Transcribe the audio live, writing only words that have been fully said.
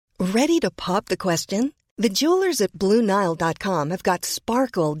Ready to pop the question? The jewelers at BlueNile.com have got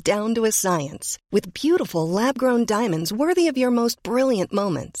sparkle down to a science with beautiful lab-grown diamonds worthy of your most brilliant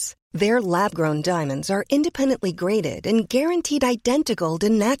moments. Their lab-grown diamonds are independently graded and guaranteed identical to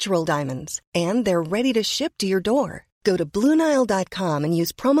natural diamonds, and they're ready to ship to your door. Go to BlueNile.com and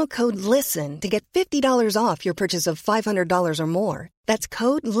use promo code LISTEN to get $50 off your purchase of $500 or more. That's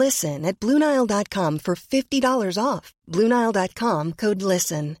code LISTEN at BlueNile.com for $50 off. BlueNile.com, code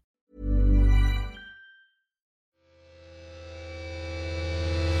LISTEN.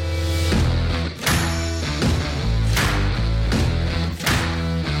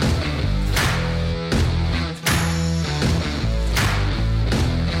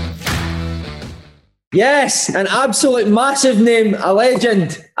 Yes, an absolute massive name, a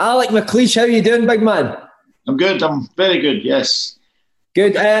legend. Alec McLeish, how you doing, big man? I'm good. I'm very good, yes.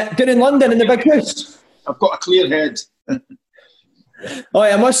 Good. Good in London, in the big house? I've got a clear head. Oh,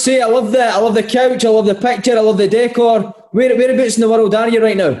 I must say, I love the couch, I love the picture, I love the decor. Whereabouts in the world are you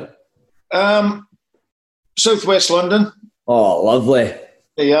right now? Southwest London. Oh, lovely.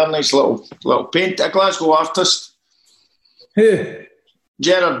 Yeah, nice little paint. A Glasgow artist. Who?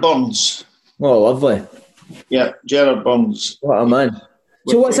 Gerard Burns. Oh, lovely. Yeah, Gerard Burns. What a man.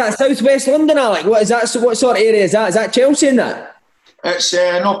 So what's that, Southwest London, Alec? What is that? So what sort of area is that? Is that Chelsea in that? It's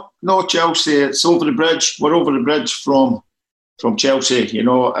no Chelsea. It's over the bridge. We're over the bridge from Chelsea, you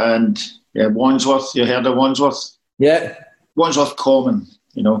know, and yeah, Wandsworth. You heard of Wandsworth? Yeah. Wandsworth Common,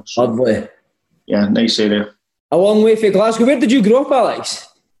 you know. So, lovely. Yeah, nice area. A long way from Glasgow. Where did you grow up, Alex?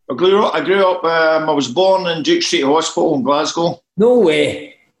 I grew up. I was born in Duke Street Hospital in Glasgow. No way.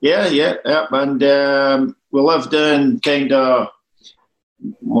 Yeah, and we lived in kind of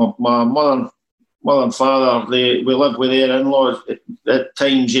my mother and father. We lived with their in-laws at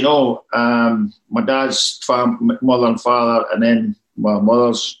times, you know. My dad's mother and father, and then my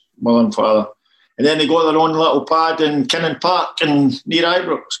mother's mother and father, and then they got their own little pad in Kinnan Park and near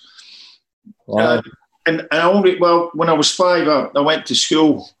Ibrox. Wow. And when I was 5, I went to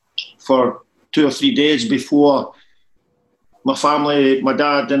school for 2 or 3 days before my family, my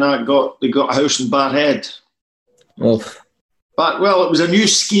dad and I got a house in Barrhead. Oh. But it was a new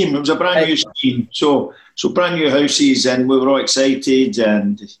scheme. It was a brand new scheme. So brand new houses, and we were all excited,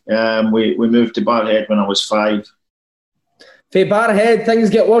 and we moved to Barrhead when I was 5. For Barrhead, things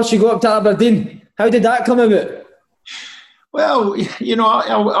get worse. You go up to Aberdeen. How did that come about? Well, you know,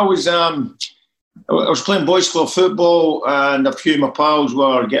 I was playing boys club football, and a few of my pals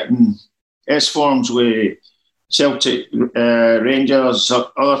were getting S forms with Celtic, Rangers,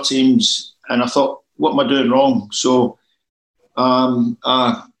 other teams, and I thought, what am I doing wrong? So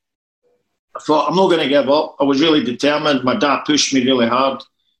I thought, I'm not going to give up. I was really determined. My dad pushed me really hard.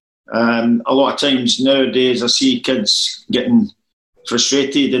 A lot of times nowadays I see kids getting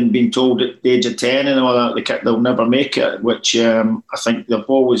frustrated and being told at the age of 10 and all that they'll never make it, which I think they've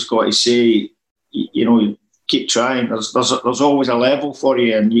always got to say, you know, keep trying. There's always a level for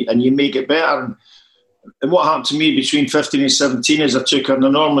you, and you make it better. And what happened to me between 15 and 17 is I took an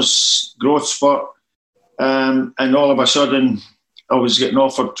enormous growth spurt, and all of a sudden I was getting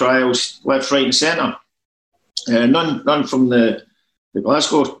offered trials left, right and centre. None from the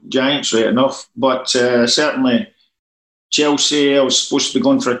Glasgow Giants, right enough, but certainly Chelsea, I was supposed to be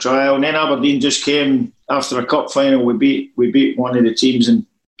going for a trial, and then Aberdeen just came after a cup final. We beat one of the teams in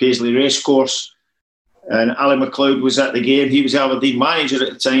Paisley Racecourse, and Ali McLeod was at the game. He was Aberdeen manager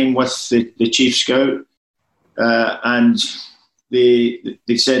at the time with the chief scout. And they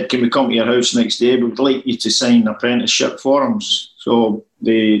said, can we come to your house next day? We'd like you to sign apprenticeship forms. So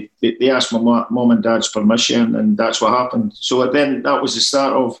they asked my mum and dad's permission, and that's what happened. So then that was the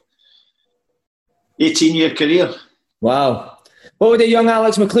start of 18-year career. Wow. What would the young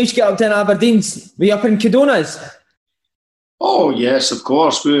Alex McLeish get up to in Aberdeen? Were you up in Cadonas? Oh, yes, of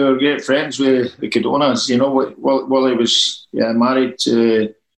course. We were great friends with the Cadonas, you know, while he was married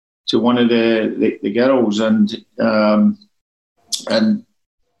to one of the girls, and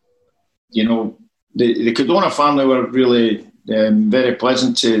you know, the Cadona family were really very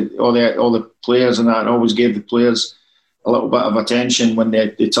pleasant to all the players, and that always gave the players a little bit of attention when they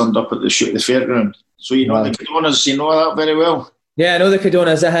turned up at the fairground. So you know the Cadonas, you know that very well. Yeah, I know the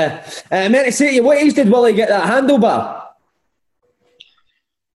Cadonas. I meant to say to you, what age did Willie get that handlebar?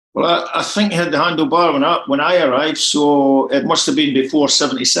 Well, I think he had the handlebar when I arrived, so it must have been before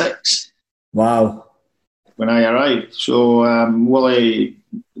 76. Wow. When I arrived. So Willie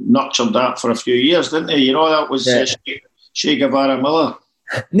nurtured that for a few years, didn't he? You know, that was Che Guevara Miller.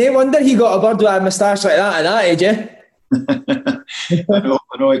 No wonder he got a bird with a moustache like that at that age, eh? I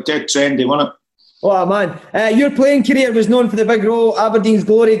know, it did trendy, wasn't it? Oh man, your playing career was known for the big role, Aberdeen's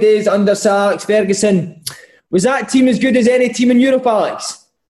glory days under Sir Alex Ferguson. Was that team as good as any team in Europe, Alex?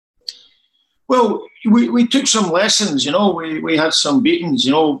 Well, we took some lessons, we had some beatings,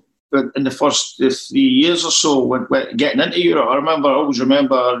 in the first 3 years or so when getting into Europe. I always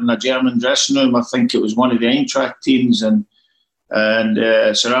remember in a German dressing room, I think it was one of the Eintracht teams, and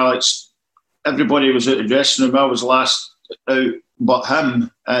Sir Alex, everybody was at the dressing room. I was last out but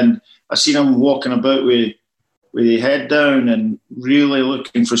him, and I seen him walking about with his head down and really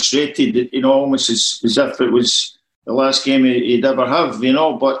looking frustrated, almost as if it was the last game he'd ever have,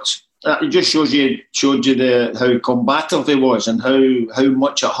 but it just showed you how combative he was and how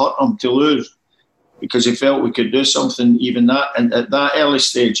much it hurt him to lose, because he felt we could do something even that and at that early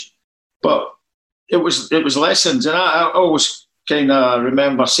stage. But it was lessons, and I always kind of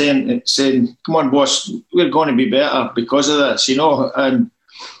remember saying, "Come on, boss, we're going to be better because of this," and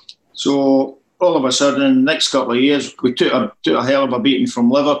so all of a sudden, in the next couple of years, we took a hell of a beating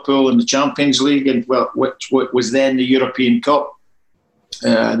from Liverpool in the Champions League, and which was then the European Cup.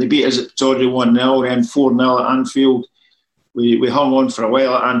 They beat us at Victoria 1-0, then 4-0 at Anfield. We hung on for a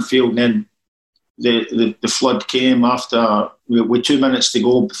while at Anfield, and then the flood came after, with 2 minutes to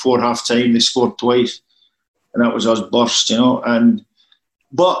go before half time. They scored twice, and that was us burst,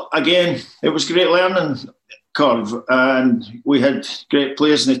 But again, it was a great learning curve, and we had great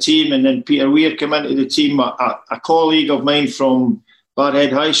players in the team. And then Peter Weir came into the team, a colleague of mine from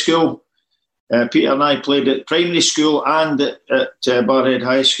Barrhead High School. Peter and I played at primary school and at Barrhead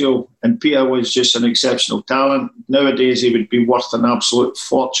High School, and Peter was just an exceptional talent. Nowadays, he would be worth an absolute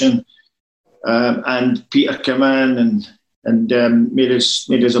fortune. And Peter came in and made us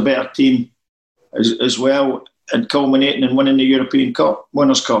a better team as well, and culminating in winning the European Cup,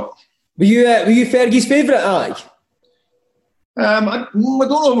 Winners' Cup. Were you Fergie's favourite, Alec? I don't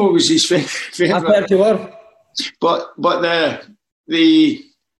know if it was his favourite. I bet you were. But the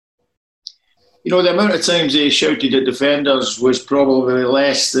amount of times he shouted at defenders was probably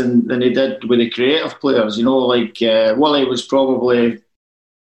less than he did with the creative players. Willie was probably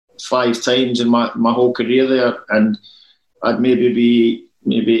 5 times in my whole career there, and I'd maybe be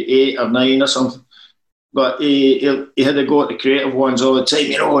 8 or 9 or something. But he had to go at the creative ones all the time.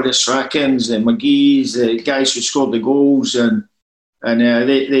 The Strachan's, the McGee's, the guys who scored the goals, and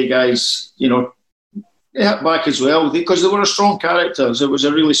they guys, they hit back as well, because they were strong characters. It was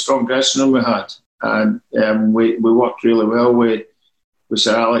a really strong dressing room we had, and we worked really well with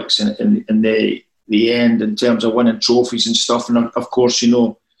Sir Alex in the end in terms of winning trophies and stuff. And of course,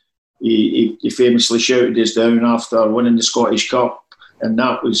 he famously shouted us down after winning the Scottish Cup, and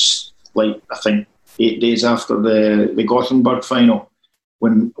that was I think 8 days after the Gothenburg final,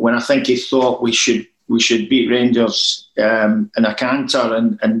 when I think he thought we should beat Rangers in a canter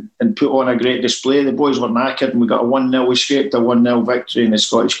and put on a great display. The boys were knackered, and we got a 1-0. We scraped a 1-0 victory in the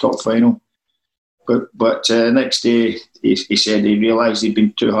Scottish Cup final. But next day he said he realised he'd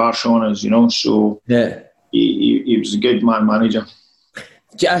been too harsh on us, So yeah, he was a good man manager.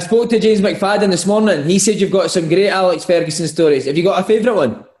 I spoke to James McFadden this morning. He said you've got some great Alex Ferguson stories. Have you got a favourite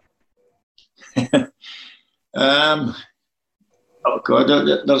one? Oh God,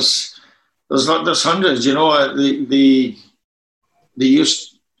 there's hundreds. They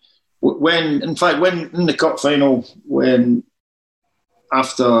used when in the cup final, when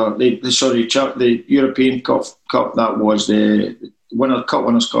after the European Cup that was the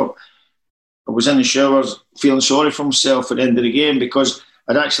Winners' Cup. I was in the showers feeling sorry for myself at the end of the game, because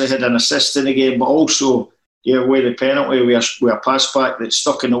I'd actually had an assist in the game, but also with the penalty, we a pass back that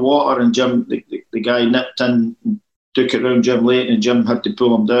stuck in the water, and Jim, the guy nipped in and took it round Jim Leighton, and Jim had to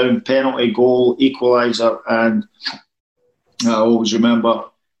pull him down. Penalty, goal, equaliser, and I always remember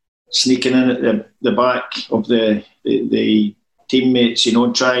sneaking in at the back of the teammates,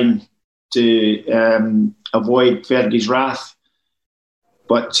 trying to avoid Fergie's wrath.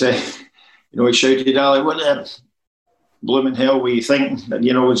 But he shouted, "Ali, what the blooming hell were you thinking?" And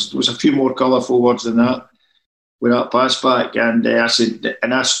there was a few more colourful words than that with that pass back, and I said,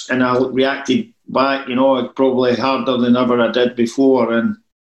 and I reacted back, probably harder than ever I did before, and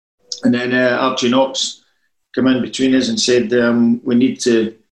then Archie Knox came in between us and said, "We need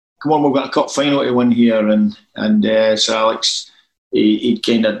to come on. We've got a cup final to win here," and Sir Alex, he'd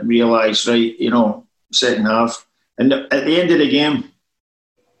kind of realised, right, second half, and at the end of the game,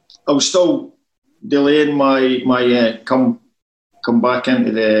 I was still delaying my come back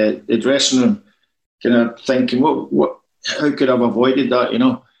into the dressing room, kind of thinking, how could I have avoided that?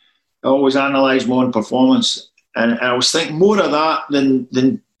 I always analyse my own performance, and I was thinking more of that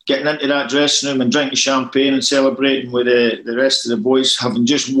than getting into that dressing room and drinking champagne and celebrating with the rest of the boys, having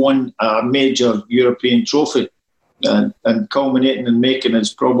just won a major European trophy and culminating and making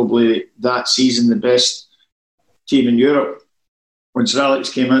us probably that season the best team in Europe. When Sir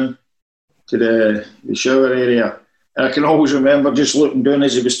Alex came in to the shower area, and I can always remember just looking down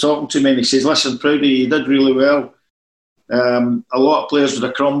as he was talking to me, and he says, "Listen, Proudy, you did really well. A lot of players would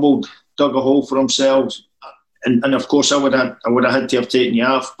have crumbled, dug a hole for themselves, and of course I would have had to have taken you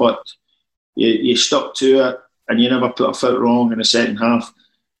off, but you stuck to it, and you never put a foot wrong in the second half,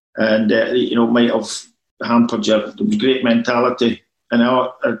 and might have hampered you. It was great mentality." And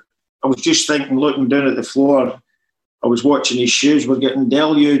I was just thinking, looking down at the floor, I was watching his shoes were getting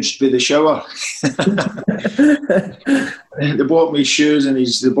deluged by the shower. They bought me shoes and they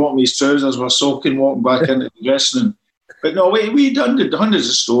bought me his trousers were soaking walking back into the dressing room. But no, we done hundreds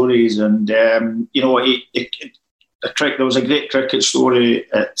of stories, and there was a great cricket story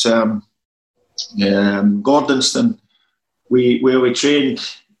at Gordonston, where we trained.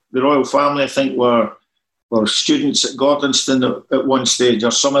 The royal family, I think, were students at Gordonston at one stage,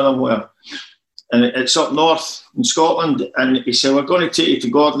 or some of them were. And it's up north in Scotland, and he said, "We're going to take you to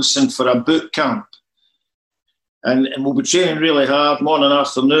Gordonston for a boot camp, and we'll be training really hard morning,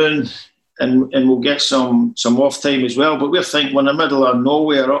 afternoon, and we'll get some off time as well. But we're thinking we're in the middle of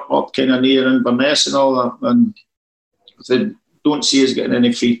nowhere, up kind of near Inverness and all that, and they don't see us getting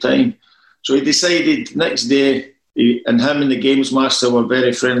any free time." So he decided next day, and him and the games master were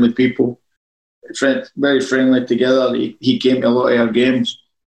very friendly people, very friendly together. He came to a lot of our games.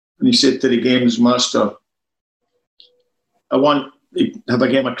 And he said to the games master, "I want to have a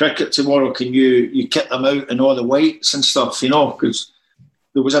game of cricket tomorrow. Can you kit them out in all the whites and stuff, because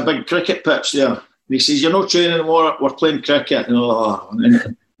there was a big cricket pitch there." And he says, "You're not training anymore, we're playing cricket." And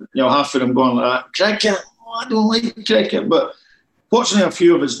half of them going like that, "Cricket? Oh, I don't like cricket." But fortunately, a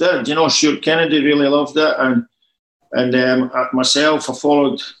few of us did. Stuart Kennedy really loved it. And myself, I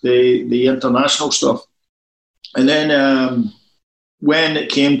followed the international stuff. And then when it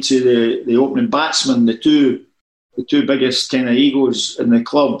came to the opening batsmen, the two biggest kind of egos in the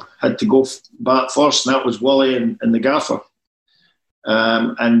club had to go bat first, and that was Willie and the gaffer.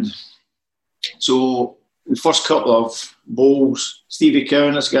 And so the first couple of bowls, Stevie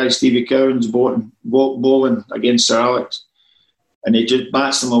Cowan's bowling against Sir Alex, and he just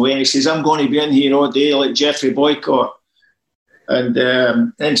bats them away, and he says, "I'm going to be in here all day like Geoffrey Boycott." And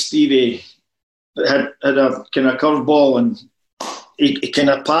then Stevie had a kind of curveball, and he kind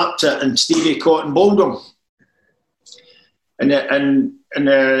of popped it, and Stevie caught and bowled him. And the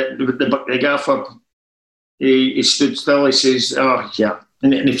gaffer, he stood still. He says, "Oh yeah,"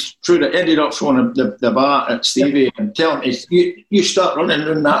 and he ended up throwing the bat at Stevie and telling him, "You start running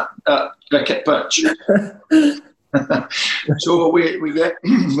around that cricket pitch." So we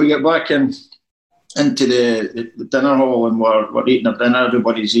get back into the dinner hall, and we're eating our dinner.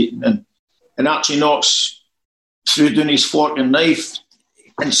 Everybody's eating, and Archie Knox threw down his fork and knife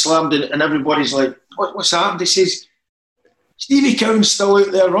and slammed it, and everybody's like, "What's happened?" He says, "Stevie Cowan's still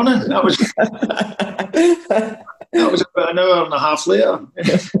out there running." That was about an hour and a half later.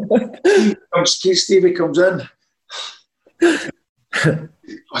 Stevie comes in.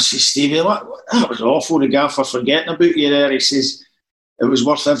 I say, "Stevie, that was awful, the gaffer forgetting about you there." He says, "It was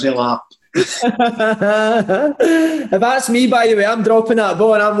worth every lap." If that's me, by the way, I'm dropping that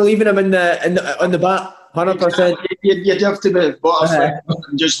ball and I'm leaving him on the bat, 100%. You'd have to be butterfly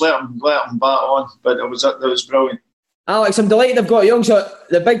and just let him bat on. But it was brilliant. Alex, I'm delighted I've got you on. So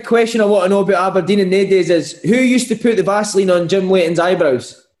the big question I want to know about Aberdeen in their days is, who used to put the Vaseline on Jim Leighton's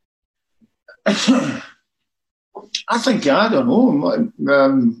eyebrows? I think, I don't know.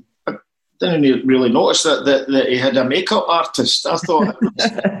 I didn't really notice that he had a makeup artist. I thought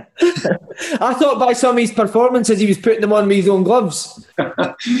I thought by some of his performances he was putting them on with his own gloves.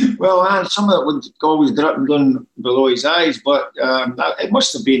 Well, some of it would always drip down below his eyes, but it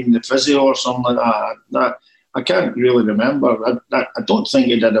must have been the physio or something like that. I can't really remember. I don't think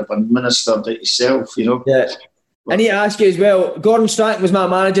he'd have administered it himself, Yeah. I need to ask you as well, Gordon Strachan was my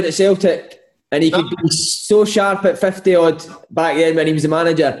manager at Celtic, and he could be so sharp at 50 odd back then when he was the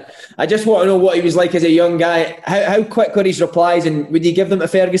manager. I just want to know what he was like as a young guy. How quick were his replies, and would he give them to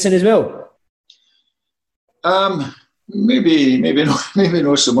Ferguson as well? Maybe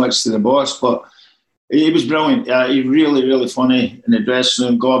not so much to the boss, but he was brilliant. He really, really funny in the dressing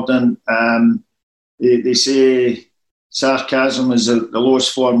room, Gordon. They say sarcasm is the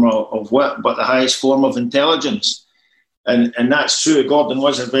lowest form of wit, but the highest form of intelligence. And that's true. Gordon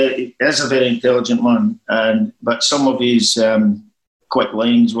is a very intelligent man, but some of his quick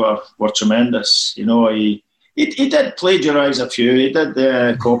lines were tremendous. He he did plagiarise a few. He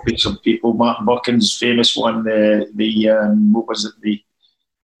did copy some people. Martin Buchan's famous one, what was it?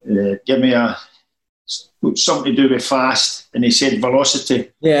 Give me something to do with fast, and he said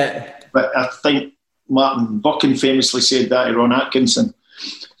velocity. Yeah. But I think Martin Buchan famously said that to Ron Atkinson.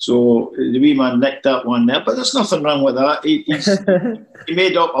 So the wee man nicked that one there. But there's nothing wrong with that. He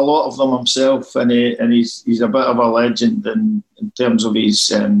made up a lot of them himself, and he's a bit of a legend in terms of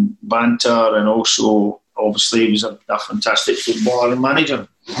his banter, and also, obviously, he was a fantastic footballer and manager.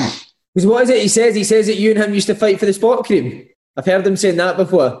 Because what is it he says? He says that you and him used to fight for the spot cream. I've heard him saying that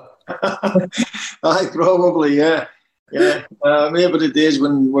before. Aye, probably, yeah. Yeah, I remember the days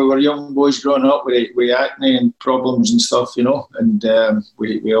when we were young boys growing up with acne and problems and stuff, you know, and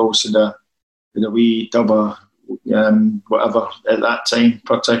we always had a wee tub of whatever at that time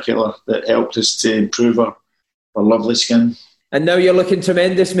particular that helped us to improve our lovely skin. And now you're looking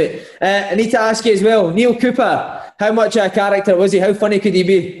tremendous, mate. I need to ask you as well, Neil Cooper, how much of a character was he? How funny could he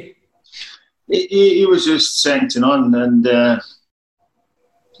be? He was just second to none, and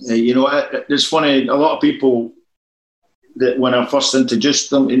you know, it's funny, a lot of people that when I first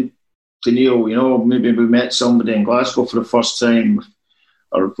introduced them to Neil, you know, maybe we met somebody in Glasgow for the first time,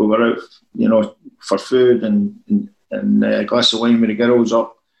 or if we were out, you know, for food and a glass of wine with the girls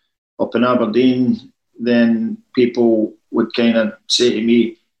up in Aberdeen, then people would kind of say to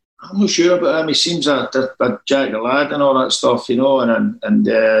me, I'm not sure about him, he seems a jack of lad and all that stuff, you know, and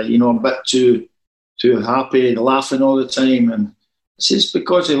you know, a bit too happy, laughing all the time, and it's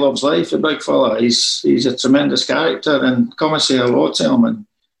because he loves life, the big fella. He's a tremendous character, and come and say hello to him.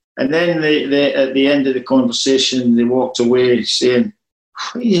 And then they at the end of the conversation, they walked away saying,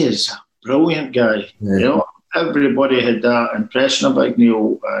 he is a brilliant guy. Yeah. You know, everybody had that impression about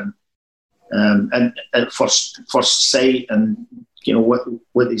Neil, and at first sight, and you know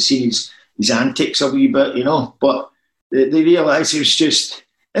what they see his antics a wee bit, you know. But they realised he was just,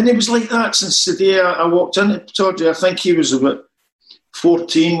 and he was like that since the day I walked into Pittodrie. I think he was about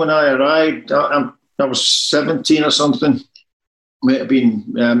 14 when I arrived. I was 17 or something. Might have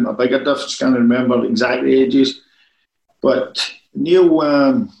been a bigger difference. Can't remember exactly ages. But Neil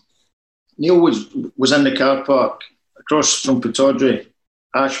was in the car park across from Pittodrie,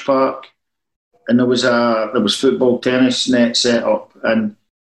 Ash Park, and there was football, tennis net set up, and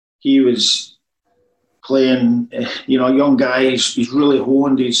he was playing. You know, a young guy. He's really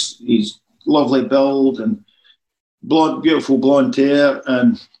honed. He's lovely build and beautiful blonde hair,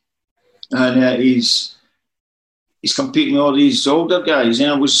 and he's competing with all these older guys, you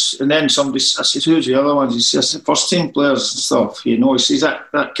know. And then somebody, I said, who's the other ones? He says, the first team players and stuff, you know. He says,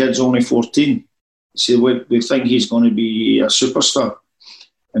 that kid's only 14. He said, we think he's going to be a superstar.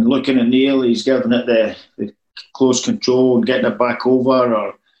 And looking at Neil, he's giving it the close control and getting it back over,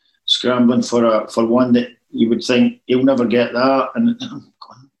 or scrambling for one that you would think he'll never get that. And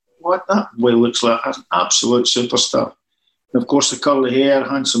what, that boy looks like an absolute superstar. And of course, the curly hair,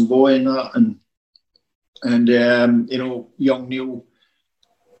 handsome boy, and that, and you know, young Neil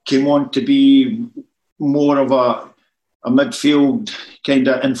came on to be more of a midfield kind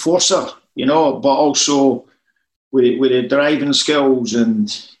of enforcer, you know, but also with the driving skills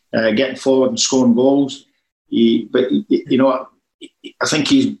and getting forward and scoring goals. But you know, I think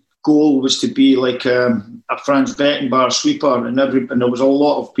his goal was to be like a Franz Beckenbauer sweeper, and there was a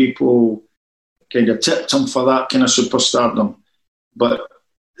lot of people kind of tipped him for that kind of superstardom. But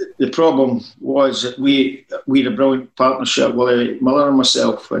the problem was that we had a brilliant partnership, Willie Miller and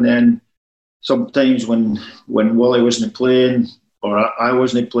myself, and then sometimes when Willie wasn't playing or I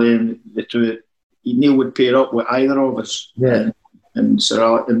wasn't playing, the two, Neil would pair up with either of us, and Sir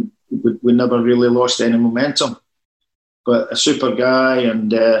Alec, and we never really lost any momentum. But a super guy,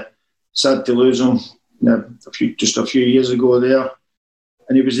 and sad to lose him just a few years ago there.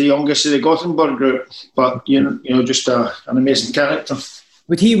 And he was the youngest of the Gothenburg group, but you know, just an amazing character.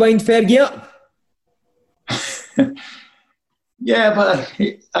 Would he wind Fergie up? Yeah, but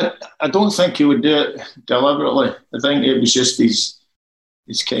I don't think he would do it deliberately. I think it was just his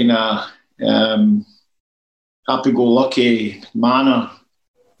kind of happy-go-lucky manner.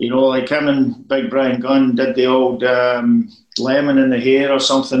 You know, like him and Big Brian Gunn did the old lemon in the hair or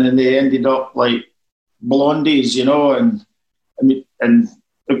something, and they ended up like blondies, you know, and it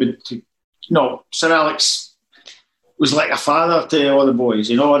would, you know, Sir Alex was like a father to all the boys,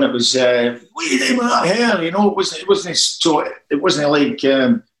 you know, and it was, what are you doing with that hair? You know, it wasn't like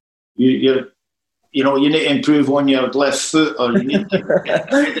you know, you need to improve on your left foot, or you need to, what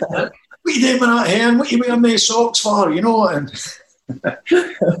are you doing with that hair? And what are you wearing these socks for? You know, and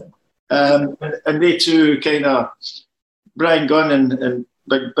and they two kind of, Brian Gunn and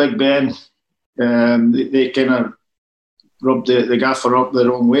Big Ben, they kind of rubbed the gaffer up the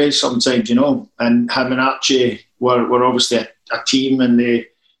wrong way sometimes, you know. And him and Archie were obviously a team, and they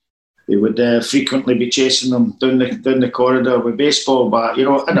would frequently be chasing them down the corridor with baseball bat, you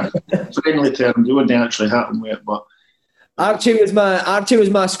know, in a friendly terms. It wouldn't actually happen with it, but Archie was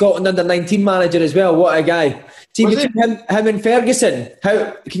my Scotland under-19 manager as well. What a guy! See, between him and Ferguson,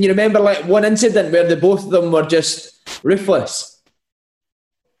 how can you remember like one incident where the both of them were just ruthless?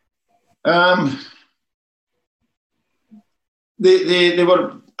 They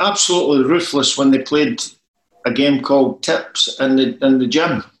were absolutely ruthless when they played a game called Tips in the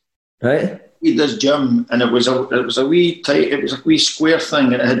gym. Right. We did this gym, and it was a wee square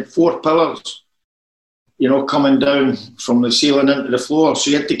thing, and it had 4 pillars, you know, coming down from the ceiling into the floor. So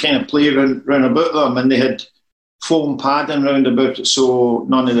you had to kind of play round about them, and they had foam padding round about it so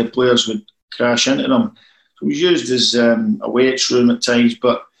none of the players would crash into them. So it was used as a weights room at times,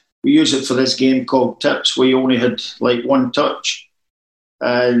 but we used it for this game called Tips, where you only had like one touch.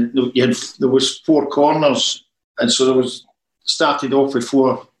 And there was 4 corners, and so started off with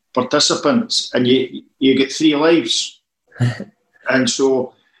 4 participants, and you get 3 lives. And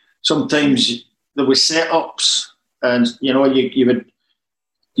so sometimes there was set-ups, and you know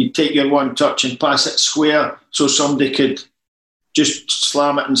you'd take your one touch and pass it square so somebody could just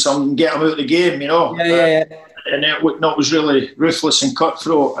slam it and get them out of the game, you know. Yeah. And it was really ruthless and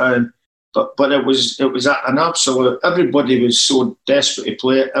cutthroat, but it was an absolute. Everybody was so desperate to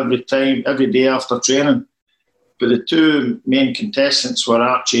play it every time, every day after training. But the 2 main contestants were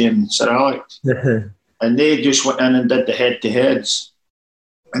Archie and Sir Alex, and they just went in and did the head-to-heads.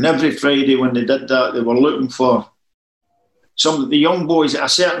 And every Friday when they did that, they were looking for some of the young boys. At a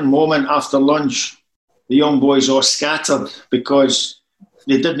certain moment after lunch, the young boys all scattered because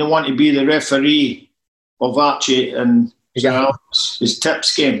they didn't want to be the referee of Archie and Sir Alex's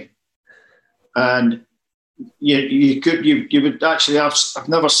Tips game. And you would actually have. I've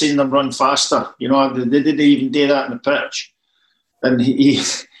never seen them run faster. You know, they didn't even do that in the pitch, and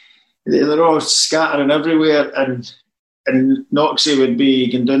they're all scattering everywhere. And Noxie would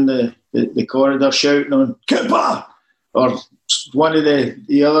be going down the corridor shouting on "Kipper," or one of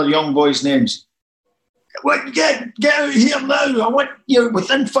the other young boys' names. Get out here now! I want you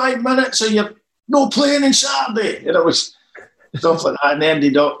within 5 minutes, or you're no playing on Saturday. And it was stuff like that, and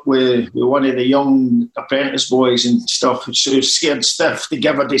ended up with one of the young apprentice boys and stuff who was scared stiff to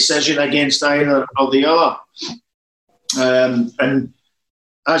give a decision against either or the other. And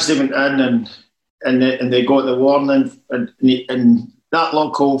as they went in and they got the warning, and that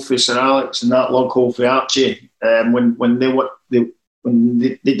log hole for Sir Alex and that log hole for Archie, when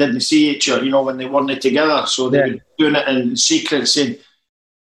they didn't see each other, you know, when they weren't together, so they were doing it in secret, saying,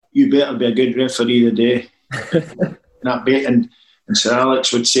 "You better be a good referee today." And Sir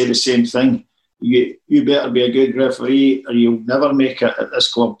Alex would say the same thing. You better be a good referee, or you'll never make it at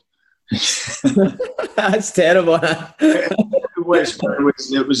this club. That's terrible.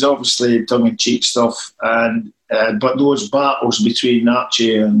 It was obviously tongue-in-cheek stuff, but those battles between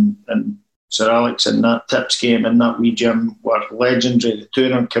Archie and Sir Alex in that Tips game in that wee gym were legendary. The 2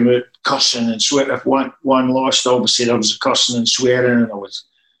 of them came out cussing and swearing. If one lost, obviously there was cussing and swearing, and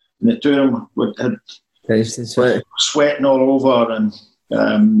the 2 of them had sweating all over, and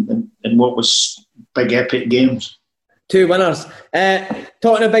what was big epic games. 2 winners.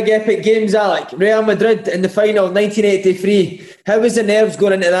 Talking of big epic games, Alec, Real Madrid in the final 1983. How was the nerves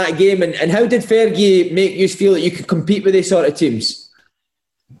going into that game, and how did Fergie make you feel that you could compete with these sort of teams?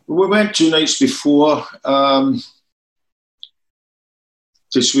 We went 2 nights before to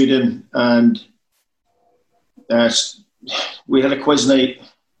Sweden, and we had a quiz night.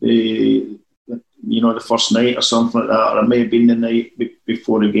 The first night or something like that, or it may have been the night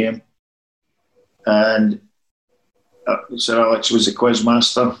before the game. And Sir Alex was the quiz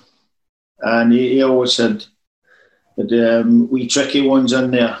master, and he always said that wee tricky ones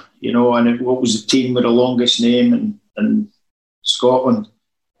in there, you know, and what was the team with the longest name in Scotland.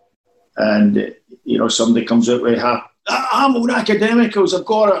 And, you know, somebody comes out with Hamilton Academicals, I've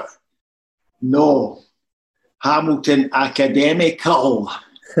got it. No, Hamilton Academical.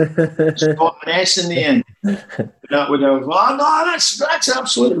 It's got an S in the end. That would have, no, that's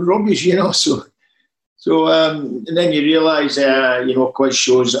absolute rubbish, you know. So and then you realise, quiz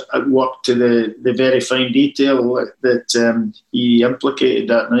shows work to the very fine detail that he implicated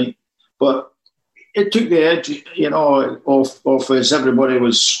that night. But it took the edge, you know, off as everybody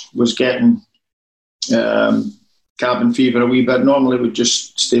was getting cabin fever a wee bit. Normally we'd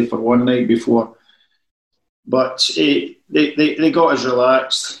just stay for one night before. But they got us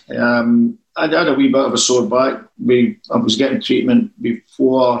relaxed. I had a wee bit of a sore back. I was getting treatment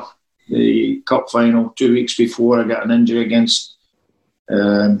before the cup final 2 weeks before I got an injury against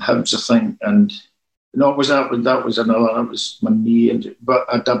Hibs, I think, and no, that was my knee injury, but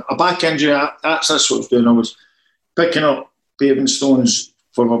I had a back injury. That's what I was doing. I was picking up paving stones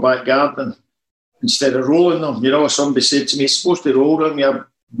for my back garden instead of rolling them. Somebody said to me, "You're supposed to roll them, you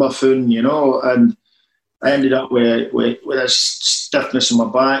buffoon," and I ended up with a stiffness in my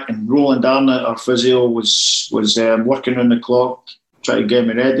back. And Roland Arnott, our physio, was working on the clock, trying to get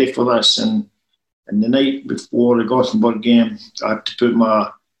me ready for this. And the night before the Gothenburg game, I had to put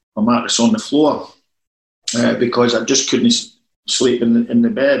my mattress on the floor because I just couldn't sleep in the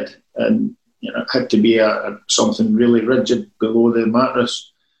bed, and it had to be something really rigid below the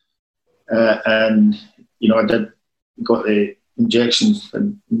mattress. I got the injections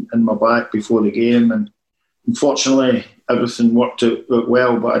in my back before the game, and unfortunately everything worked out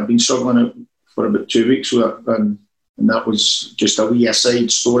well, but I'd been struggling for about 2 weeks with it, and that was just a wee aside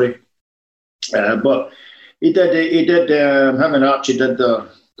story. But him and Archie did their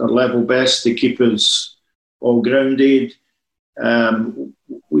level best to keep us all grounded.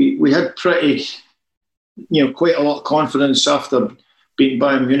 We had quite a lot of confidence after beating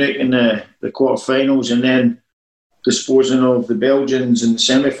Bayern Munich in the quarterfinals and then disposing of the Belgians in the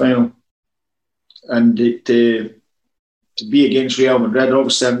semi-final. And to be against Real Madrid,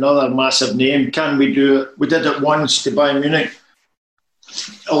 obviously another massive name. Can we do it? We did it once to Bayern Munich.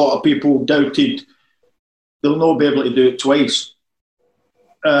 A lot of people doubted they'll not be able to do it twice.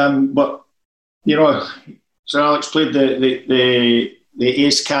 But Sir Alex played the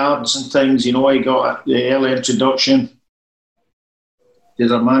ace cards and things. He got the early introduction to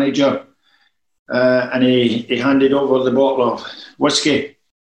their manager, and he handed over the bottle of whiskey.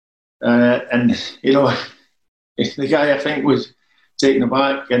 And the guy I think was taken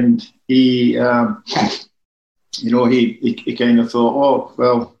aback, and he kind of thought, oh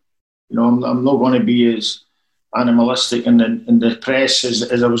well, I'm not going to be as animalistic in the press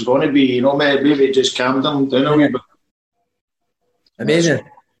as I was going to be. Maybe it just calmed him down a wee bit. Amazing.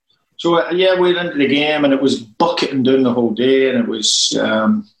 So we went into the game, and it was bucketing down the whole day, and it was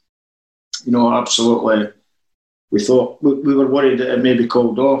absolutely. We thought we were worried that it may be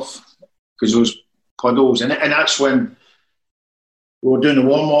called off because those puddles, and that's when we were doing the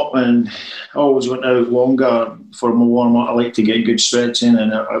warm up, and I always went out longer for my warm up. I like to get good stretching,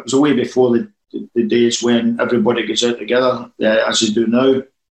 and it was way before the days when everybody gets out together, as they do now.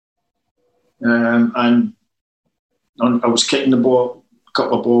 And I was kicking the ball, a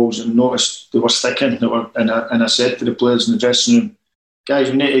couple of balls, and noticed they were sticking. And I said to the players in the dressing room,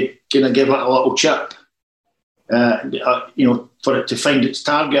 guys, we need to kind of give it a little chip, for it to find its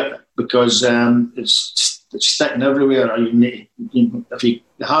target, because it's sticking everywhere. The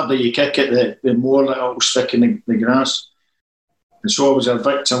harder you kick it, the more that it will stick in the grass. And so I was a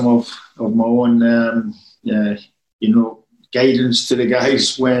victim of my own, guidance to the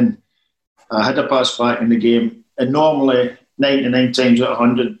guys when I had a pass back in the game. And normally, 99 times out of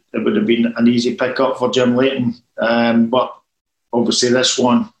 100, it would have been an easy pick-up for Jim Leighton. But obviously this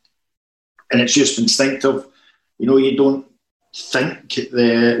one, and it's just instinctive. You don't think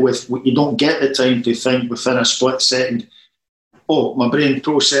you don't get the time to think within a split second. Oh, my brain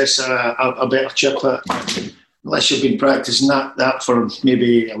process a better chip it. Unless you've been practicing that for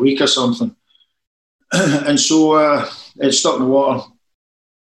maybe a week or something. And so it stuck in the water,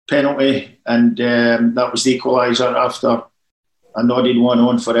 penalty, and that was the equaliser after I nodded one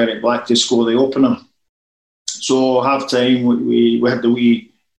on for Eric Black to score the opener. So half time we had the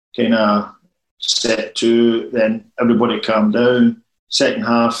wee kind of set two, then everybody calmed down. Second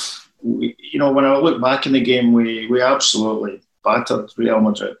half, when I look back in the game, we absolutely battered Real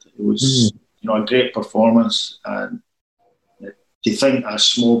Madrid. It was a great performance, and to think a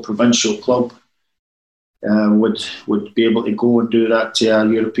small provincial club would be able to go and do that to a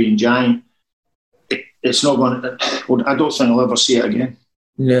European giant, it's not going to. I don't think I'll ever see it again.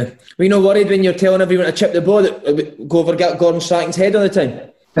 Yeah. Were you not worried when you're telling everyone to chip the ball that it would go over Gordon Strachan's head all the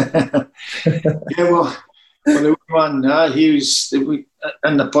time? Yeah, well, the one, he was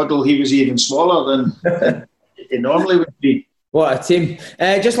in the puddle. He was even smaller than he normally would be. What a team!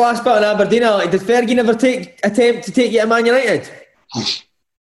 Just last bit on Aberdeen. Did Fergie ever attempt to take you to Man United?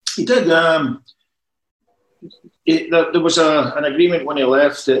 He did. There was an agreement when he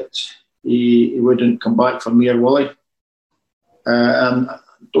left that he wouldn't come back for me or Willie. And I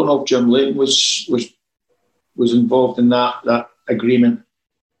don't know if Jim Leighton was involved in that agreement,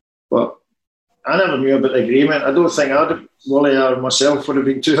 but I never knew about the agreement. I don't think Willie or myself would have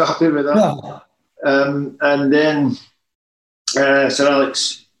been too happy with that. No. And then Sir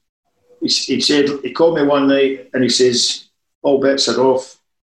Alex, he said, he called me one night and he says, all bets are off.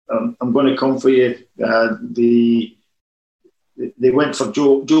 I'm I'm going to come for you. They went for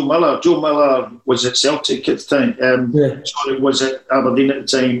Joe Miller. Joe Miller was at Celtic at the time. Sorry, was at Aberdeen at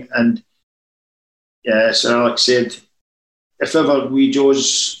the time. And Sir Alex said, if ever wee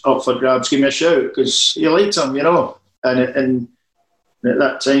Joe's up for grabs, give me a shout, because he liked him, you know. And at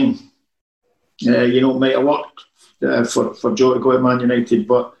that time, you know, it might have worked for Joe to go to Man United,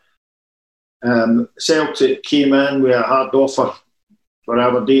 but Celtic came in with a hard offer for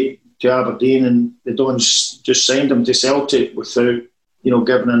Aberdeen, and the Dons just signed him to Celtic without, you know,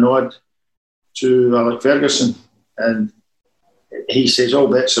 giving a nod to Alec Ferguson. And he says, all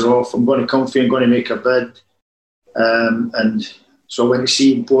bets are off, I'm going to come for you, I'm going to make a bid. And so I went to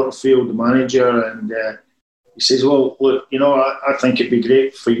see Porterfield, the manager, and he says, well, look, you know, I think it'd be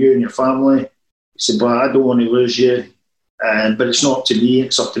great for you and your family. He said, but I don't want to lose you, but it's not up to me,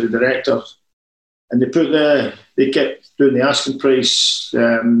 it's up to the directors. And they kept doing the asking price,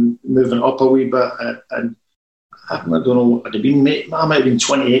 moving up a wee bit, and I don't know what I'd have been, I might have been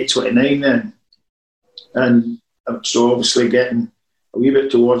 28, 29 then. And so obviously getting a wee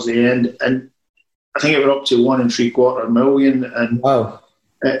bit towards the end, and I think it were up to $1 3/4 million, and wow,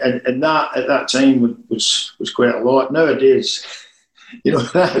 and that at that time was quite a lot. Nowadays, you know,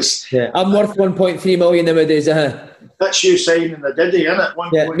 that's I'm worth 1.3 million nowadays. That's you signing the Diddy, isn't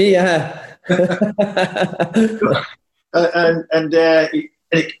it? Me.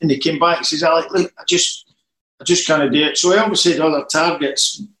 And he came back and says, Alec, look, I just can't do it. So he obviously had other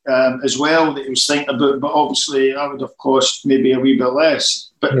targets as well that he was thinking about, but obviously I would have cost maybe a wee bit less.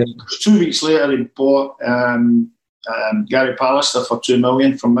 But 2 weeks later, he bought Gary Pallister for $2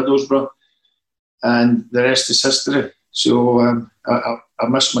 million from Middlesbrough, and the rest is history. So I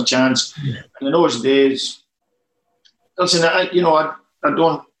missed my chance. And in those days, listen, I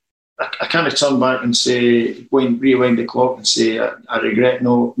can't turn back and say, rewind the clock and say I regret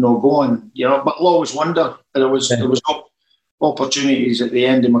no going, you know. But I'll always wonder. There was opportunities at the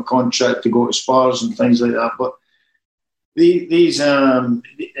end of my contract to go to Spurs and things like that. But in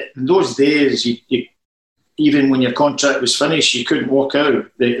those days, you, even when your contract was finished, you couldn't walk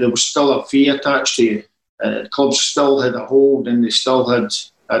out. There was still a fee attached to you. Clubs still had a hold, and they still had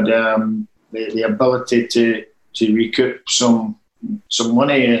the ability to recoup some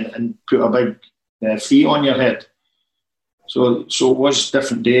money and put a big fee on your head. So it was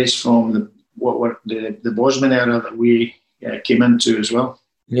different days from the Bosman era that we came into as well.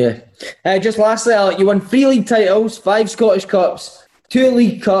 Yeah. Just lastly, Alec, you won 3 league titles, 5 Scottish Cups, 2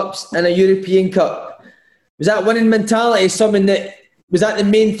 League Cups, and a European Cup. Was that winning mentality was that the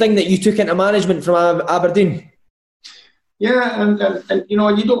main thing that you took into management from Aberdeen? Yeah, and you know,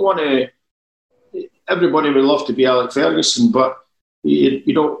 you don't want to. Everybody would love to be Alec Ferguson, but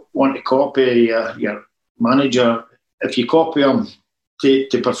you don't want to copy your manager. If you copy him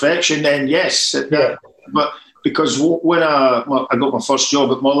to perfection, then yes. Yeah. But because when I got my first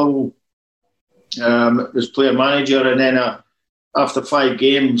job at Motherwell, as player manager, and then after 5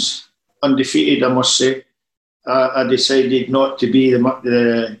 games, undefeated, I must say, I decided not to be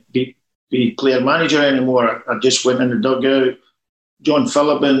player manager anymore. I just went in the dugout. John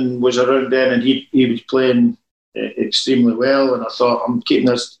Phillippen was around then, and he was playing extremely well, and I thought, I'm keeping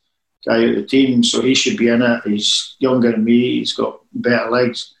this guy out of the team, so he should be in it. He's younger than me, he's got better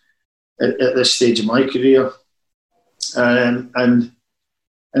legs at this stage of my career, and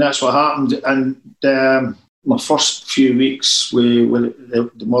that's what happened. And my first few weeks with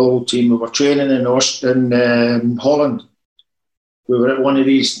the Motherwell team, we were training in Holland. We were at one of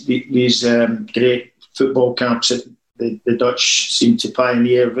these great football camps that the Dutch seem to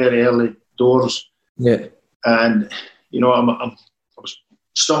pioneer very early doors. Yeah. And, you know,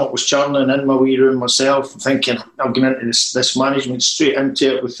 stomach was churning in my wee room myself, thinking I'm going into this management straight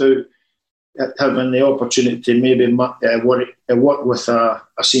into it without having the opportunity to maybe work with a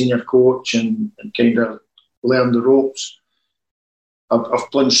senior coach and kind of learn the ropes. I've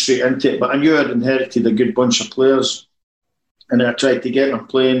plunged straight into it, but I knew I'd inherited a good bunch of players, and I tried to get them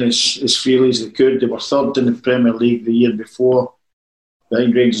playing as freely as they could. They were third in the Premier League the year before,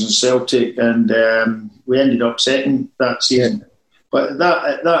 behind Rangers and Celtic, and we ended up second that season. Yeah. But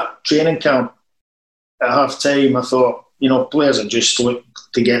at that training camp, at half time, I thought, you know, players are just look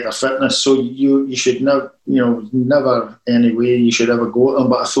to get their fitness, so you should never any way you should ever go at them.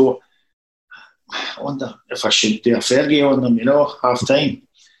 But I thought, I wonder if I should do a Fergie on them, you know, half time.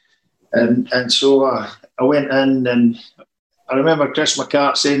 And so I went in, and I remember Chris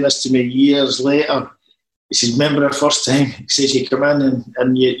McCart saying this to me years later. He says, remember the first time? He says, you come in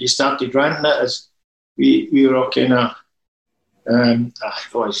and you started ranting it as we were all kind of I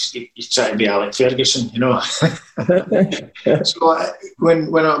thought he's trying to be Alec Ferguson, you know. So when I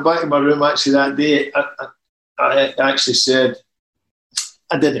went back in my room actually that day, I actually said,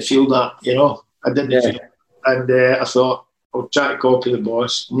 I didn't feel that, you know. I didn't feel it. And I thought, I'll try to copy the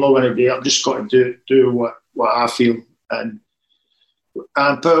boss. I'm not going to do it. I've just got to do what I feel. And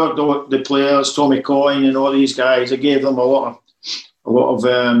empowered the players, Tommy Coyne and all these guys. I gave them a lot of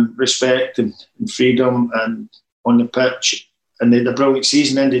respect and freedom and on the pitch. And they had a brilliant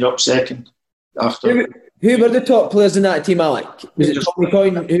season, ended up second after. Who were the top players in that team, Alec? Was it Tommy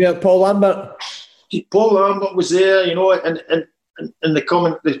Coyne, Paul Lambert? Paul Lambert was there, you know, and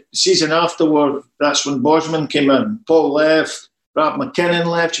the season afterward, that's when Bosman came in. Paul left, Rab McKinnon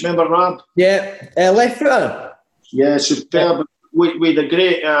left. Do you remember Rab? Yeah, left footer. Yeah, superb. We had a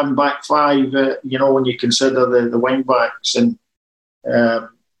great back five, you know, when you consider the wing backs and Rab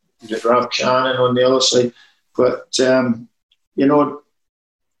Shannon on the other side. But, you know,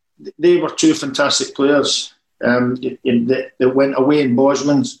 they were two fantastic players. They went away in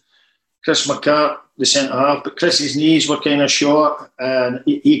Bosman's. Chris McCart, the centre half, but Chris's knees were kind of short, and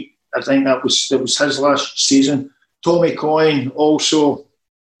I think that was his last season. Tommy Coyne also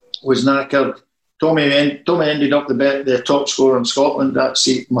was knackered. Tommy ended up the top scorer in Scotland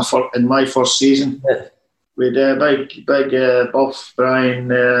in my first season. Yeah. With big buff Brian,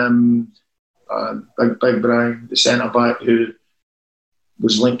 big Brian, the centre back who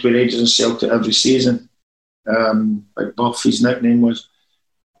was linked with Rangers and Celtic every season. Big Buff, his nickname was.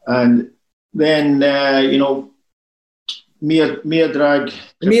 And then, you know, Miodrag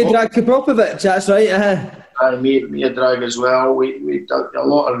Kapopovic, that's right. Miodrag as well. We did a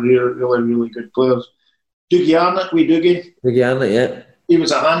lot of really good players. Dougie Arnott, Dougie Arnott, yeah. He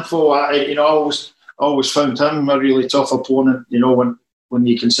was a handful. I always found him a really tough opponent, you know, when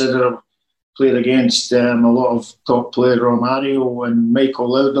you consider played against a lot of top players, Romario and Michael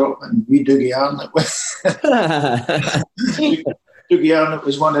Laudrup, and Dougie Arnott. Dougie Arnott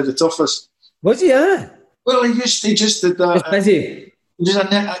was one of the toughest. Was he? Yeah. Well, he just did that. Busy. You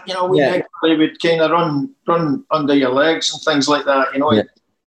know, we would kind of run under your legs and things like that. You know,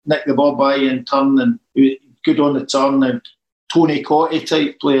 nick the ball by and turn, and good on the turn, and Tony Cotty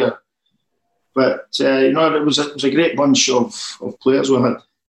type player. But you know, it was a great bunch of players we had.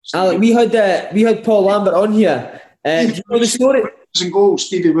 Alec, we had Paul Lambert on here. Do you know the story? In goal,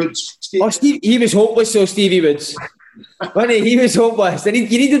 Stevie Woods. He was hopeless. So Stevie Woods, wasn't he? He was hopeless. And you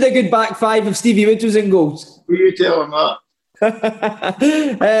needed a good back five if Stevie Woods was in goals. Will you tell him that?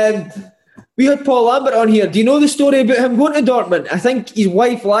 We had Paul Lambert on here. Do you know the story about him going to Dortmund? I think his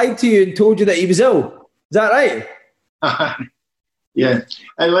wife lied to you and told you that he was ill. Is that right? Yeah.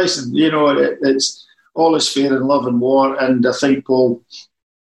 And listen, you know, it's all is fair in love and war, and I think Paul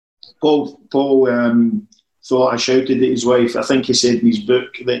thought I shouted at his wife. I think he said in his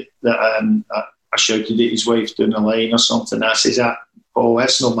book that I shouted at his wife down the line or something. I says, Paul,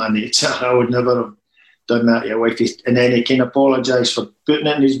 that's not my nature. I would never have done that to your wife. And then he can apologise for putting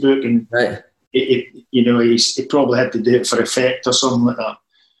it in his book, and he probably had to do it for effect or something like that.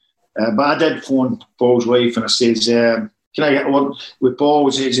 But I did phone Paul's wife and I says, can I get a word with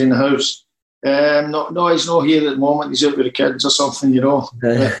Paul? He's in the house. No, he's not here at the moment. He's out with the kids or something, you know.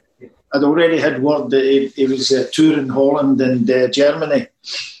 I'd already had word that he was touring Holland and Germany.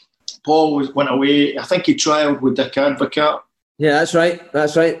 Paul went away. I think he trialled with Dick Advocaat. Yeah, that's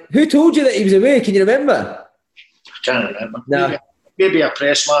right. Who told you that he was away? Can you remember? I can't remember. No. Maybe a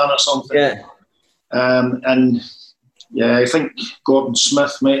press man or something. Yeah. And I think Gordon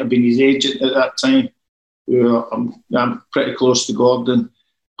Smith might have been his agent at that time. I'm pretty close to Gordon,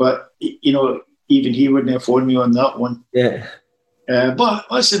 but you know, even he wouldn't have phoned me on that one. Yeah.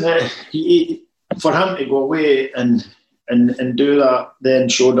 But listen, for him to go away and do that then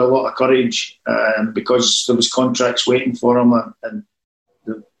showed a lot of courage, because there was contracts waiting for him, and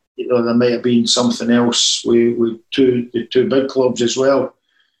you know, there might have been something else with the two big clubs as well,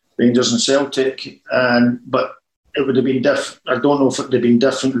 Rangers and Celtic, but it would have been different. I don't know if it would have been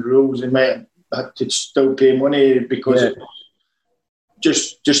different rules. They might have had to still pay money because it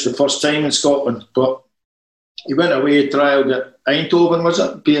was just the first time in Scotland. But he went away, trialled at Eindhoven, was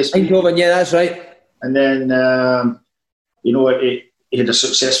it? PSV? Eindhoven, yeah, that's right. And then, you know, he had a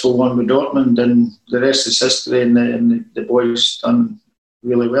successful one with Dortmund, and the rest is history, and the boys done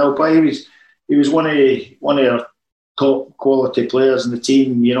really well. But he was one of our top quality players in the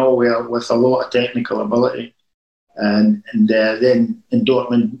team, you know, with a lot of technical ability. And then in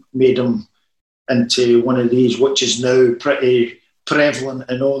Dortmund made him into one of these, which is now pretty prevalent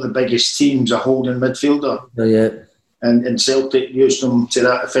in all the biggest teams, a holding midfielder. Oh, yeah. And Celtic used him to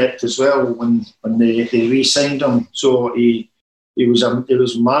that effect as well when they re-signed him. So he he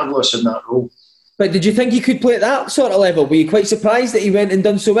was marvellous in that role. But did you think he could play at that sort of level? Were you quite surprised that he went and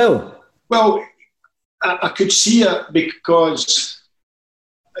done so well? Well, I could see it because,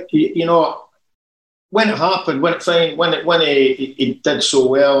 you know, when it happened, when he did so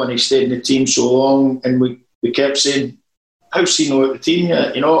well and he stayed in the team so long, and we kept saying, how's he not at the team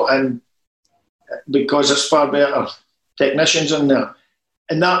yet? You know, and because there's far better technicians in there.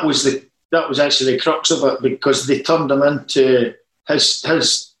 And that was actually the crux of it, because they turned him into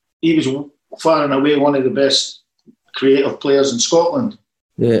he was far and away one of the best creative players in Scotland.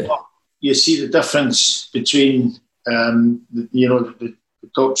 Yeah. But you see the difference between the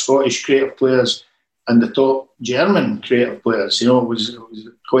top Scottish creative players and the top German creative players. You know, it was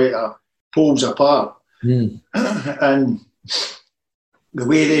quite a poles apart. And the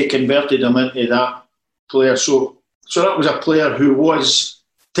way they converted him into that player, so that was a player who was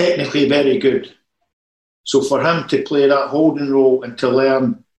technically very good. So for him to play that holding role and to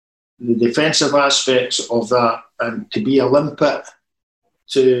learn the defensive aspects of that, and to be a limpet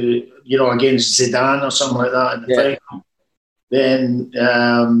to, you know, against Zidane or something like that in the final, then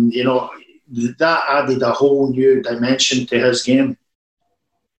you know, that added a whole new dimension to his game.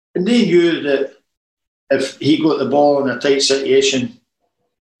 And they knew that if he got the ball in a tight situation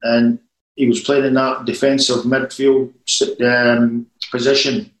and he was playing in that defensive midfield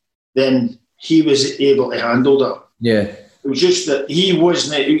position, then he was able to handle that. Yeah. It was just that he was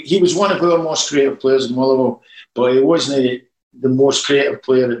one of our most creative players in Motherwell, but he wasn't the most creative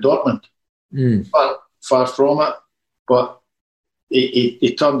player at Dortmund. Far from it. But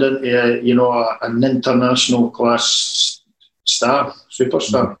he turned into an international class star,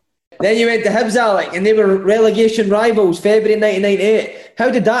 superstar. Then you went to Hibs, Alec, and they were relegation rivals, February 1998. How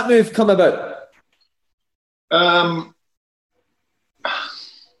did that move come about? I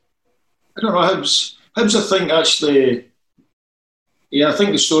don't know, Hibs, I think, actually, I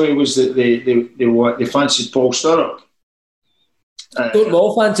think the story was that they fancied Paul Sturrock. Don't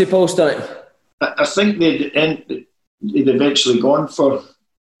all fancy Paul Sturrock. I think they'd eventually gone for,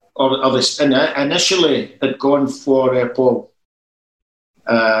 initially had gone for Paul.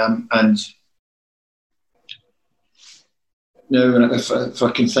 And now, if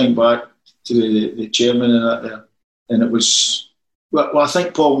I can think back to the chairman and that there, and it was, well, I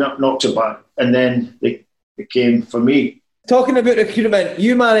think Paul knocked it back, and then they came for me. Talking about recruitment,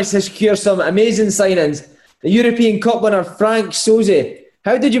 you managed to secure some amazing signings. The European Cup winner Franck Sauzet.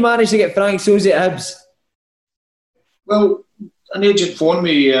 How did you manage to get Franck Sauzet at Hibs? Well, an agent phoned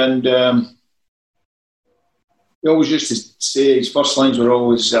me, and he always used to say, his first lines were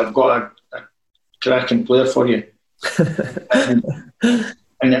always, "I've got a cracking player for you." and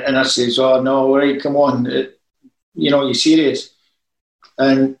I says, "Oh no, all right, come on, you're serious."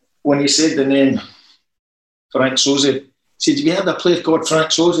 And when he said the name Franck Sauzet, he said, "Have you heard a player called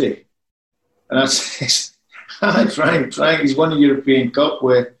Franck Sauzet?" And I says, "Hi, Frank, he's won the European Cup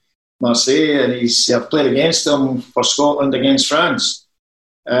with Marseille, and I've played against him for Scotland against France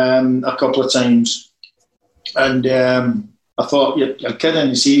a couple of times." And I thought, you're kidding,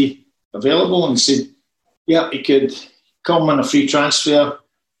 is he available? And he said, yeah, he could come on a free transfer.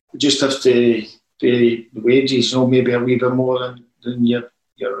 You just have to pay the wages, maybe a wee bit more than your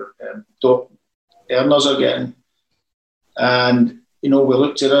top earners are getting. And, we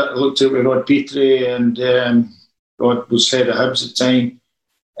looked at it. I looked at it with Rod Petrie, and Rod was head of Hibs at the time,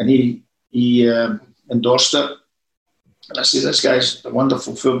 and he endorsed it. And I said, this guy's a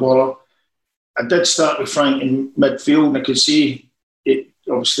wonderful footballer. I did start with Frank in midfield, and I could see it.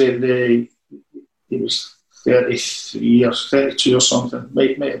 Obviously, he was 33 or 32 or something.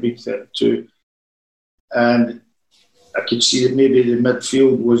 Might have been 32, and I could see that maybe the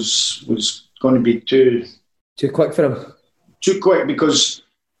midfield was going to be too quick for him. Too quick, because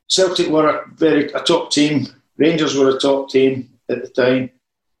Celtic were a top team. Rangers were a top team at the time,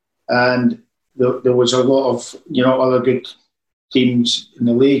 and there was a lot of other good teams in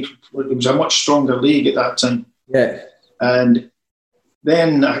the league. It was a much stronger league at that time. Yeah. And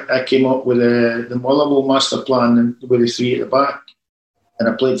then I came up with the Motherwell master plan with the three at the back. And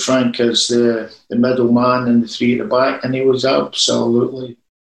I played Frank as the middle man and the three at the back. And he was absolutely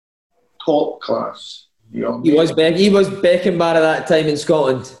top class. He was Beckenbauer at that time in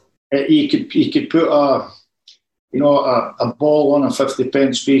Scotland. He could put a ball on a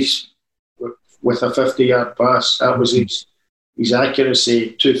 50-pence piece with a 50-yard pass. That was his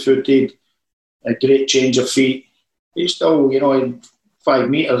accuracy, 2-footed, a great change of feet. He's still, in 5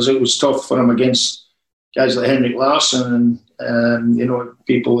 metres, it was tough for him against guys like Henrik Larsson and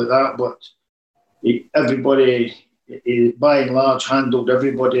people like that. But everybody, by and large, handled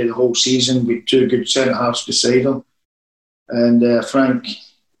everybody the whole season with two good centre-halves beside him. And Frank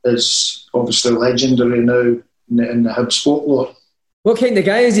is obviously legendary now in the Hibs folklore. What kind of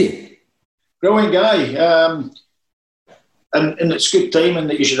guy is he? Brilliant guy. And it's good timing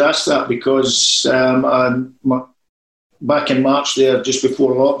that you should ask that, because back in March there, just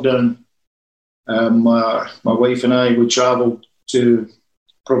before lockdown, my wife and I, we travelled to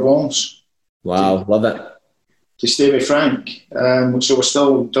Provence. Wow, love it. To stay with Frank. So we're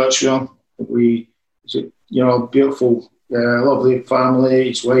still in touch with him. Beautiful, lovely family,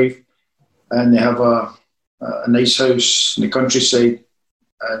 his wife, and they have a nice house in the countryside.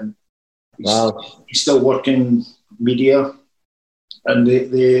 And he's still working media, and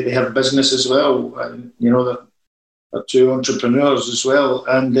they have business as well. And, they're two entrepreneurs as well.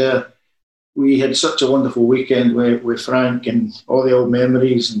 And we had such a wonderful weekend with Frank, and all the old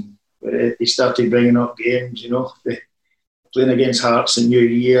memories. And he started bringing up games, playing against Hearts in New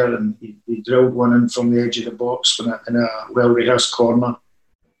Year, and he drilled one in from the edge of the box in a well-rehearsed corner.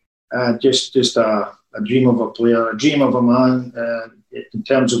 Just a dream of a player, a dream of a man, in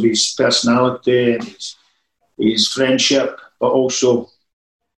terms of his personality and his friendship, but also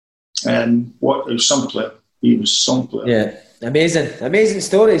what some player. He was some player. Yeah, amazing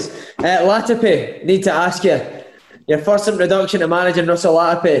stories. Latipi, need to ask you, your first introduction to managing Russell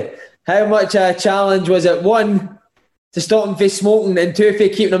Latipi, how much a challenge was it? One, to stop him from smoking, and two, for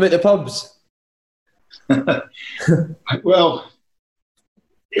keeping him at the pubs? Well,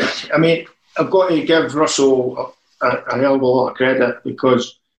 I mean, I've got to give Russell a hell of a lot of credit,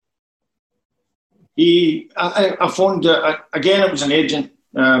 because I phoned, again, it was an agent,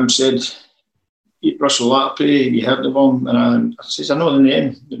 said, Russell Latipi, you heard of him? And I says, I know the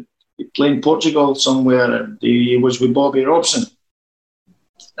name. He played in Portugal somewhere, and he was with Bobby Robson.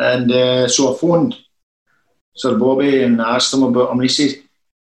 And so I phoned Sir Bobby and asked him about him. And he says,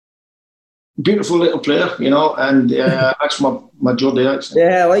 beautiful little player, and that's my Geordie accent.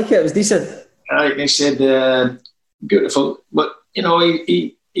 Yeah, I like it. It was decent. He said, beautiful, but, he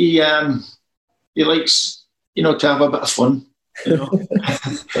likes, to have a bit of fun.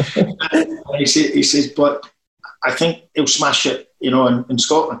 He says, but I think he'll smash it, in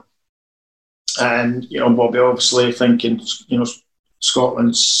Scotland. And Bobby obviously thinking,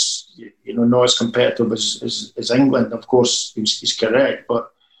 Scotland's not as competitive as England. Of course, he's correct,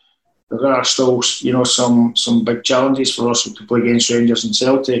 but there are still some big challenges for us to play against Rangers and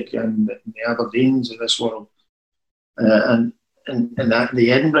Celtic and the Aberdeens of this world, and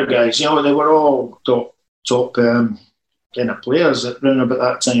the Edinburgh guys. They were all top kind of players around about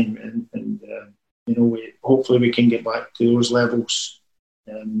that time, and hopefully we can get back to those levels.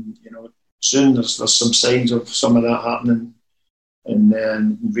 Soon. There's some signs of some of that happening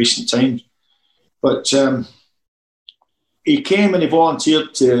in recent times. But he came and he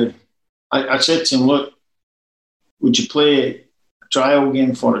volunteered to. I said to him, "Look, would you play a trial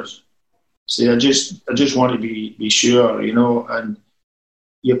game for us?" See, I just want to be sure, and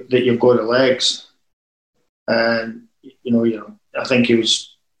that you've got the legs. And I think he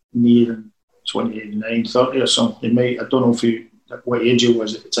was near 29, 30 or something. I don't know what age he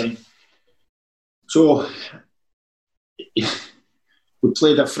was at the time. So we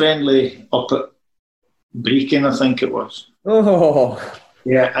played a friendly up at Brecon, I think it was. Oh,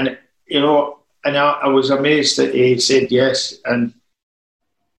 yeah, and and I was amazed that he said yes. And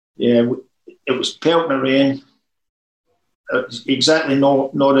yeah, it was pelting rain. It was exactly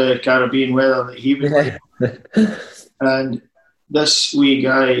not the Caribbean weather that he was like. And this wee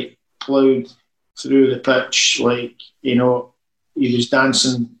guy ploughed through the pitch like, he was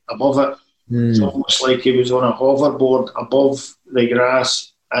dancing above it. It's almost like he was on a hoverboard above the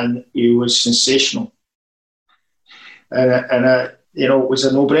grass, and he was sensational. And it was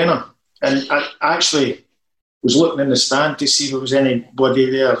a no-brainer. And I actually was looking in the stand to see if there was anybody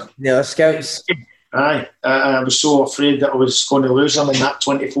there. Yeah, scouts. Aye. I was so afraid that I was going to lose him in that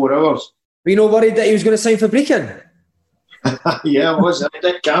 24 hours. Were you not worried that he was going to sign for Brecon? Yeah, I was.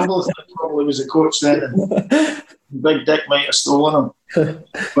 Dick Campbell probably was the coach then. Big Dick might have stolen him.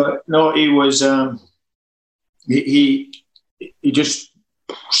 But no, he was... He just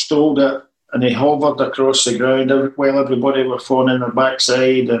strolled it, and he hovered across the ground while everybody were phoning their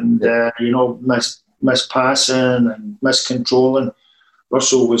backside and, mispassing and miscontrolling.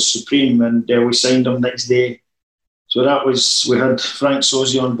 Russell was supreme, and we signed him next day. So we had Frank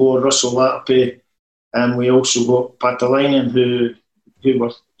Sozzi on board, Russell Latipi, and we also got Patalainen, who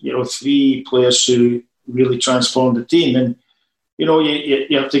were, three players who really transformed the team. And,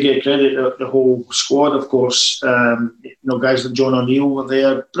 you have to give credit to the whole squad, of course. Guys like John O'Neill were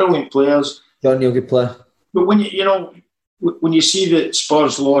there, brilliant players. John O'Neill, good player. But when you see that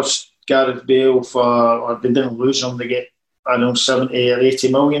Spurs lost Gareth Bale or they didn't lose him, they get I don't know, 70 or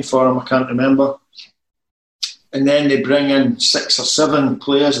 80 million for him, I can't remember. And then they bring in 6 or 7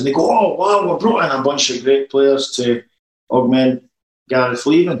 players and they go, oh, wow, we brought in a bunch of great players to augment Gareth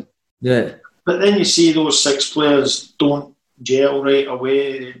leaving. Yeah. But then you see those 6 players don't gel right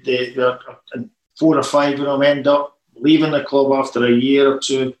away. They're 4 or 5 of them end up leaving the club after a year or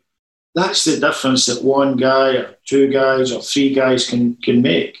two. That's the difference that 1 guy or 2 guys or 3 guys can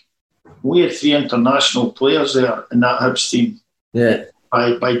make. We had 3 international players there in that Hibs team. Yeah.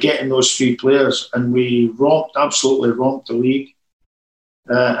 By getting those 3 players, and we absolutely romped the league,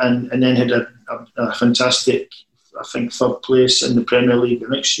 and then had a fantastic, I think, 3rd place in the Premier League the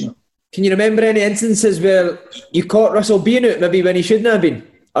next year. Can you remember any instances where you caught Russell being out maybe when he shouldn't have been?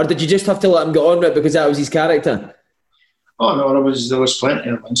 Or did you just have to let him get on with it because that was his character? Oh no, there was plenty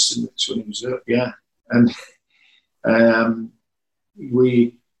of incidents when he was out, yeah. And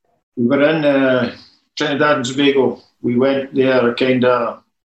we were in Trinidad and Tobago. We went there kind of,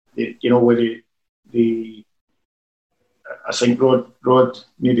 where the I think Rod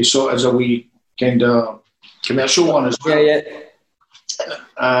maybe saw it as a wee kind of commercial one as well. Yeah.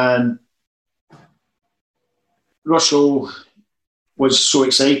 And Russell was so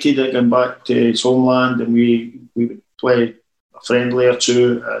excited at going back to his homeland, and we would play a friendly or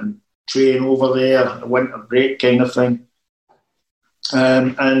 2 and train over there, a winter break kind of thing.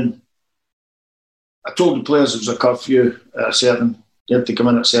 And I told the players there was a curfew at you had to come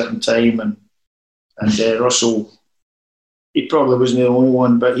in at a certain time, and Russell, he probably wasn't the only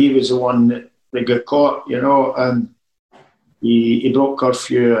one, but he was the one that got caught, and he broke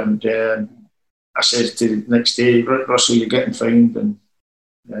curfew, and I said to the next day, Russell, you're getting fined,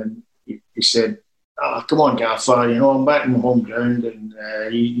 and he said, come on, Gaffer, I'm back in the home ground, and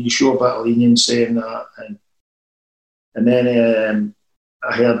you show a bit of lenience saying that, and then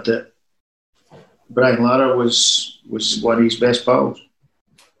I heard that Brian Lara was one of his best pals.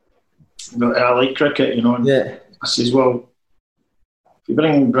 I like cricket, and yeah. I says, well, if you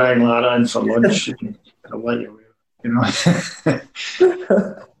bring Brian Lara in for lunch, I'll let you away,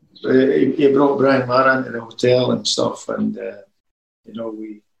 So he brought Brian Lara into the hotel and stuff, and the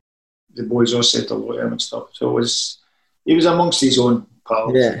boys all said hello to him and stuff. So he was amongst his own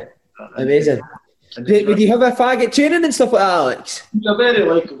pals. Yeah, amazing. Would you have a fag at training and stuff like that, Alex? He's a very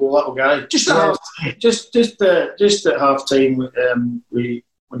likeable little guy. Just at half time, just at half time,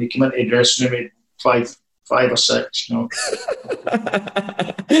 when he came into the dressing room, he had 5 or 6.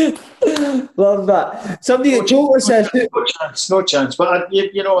 Love that. Somebody at Joker says, no chance. But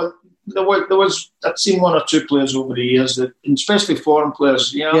there was I'd seen 1 or 2 players over the years that, especially foreign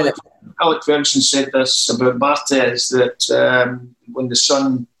players. Alec Ferguson said this about Barthez, that when the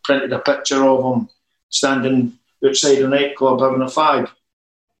Sun printed a picture of him standing outside a nightclub having a fag,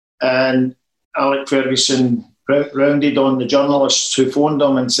 and Alec Ferguson rounded on the journalists who phoned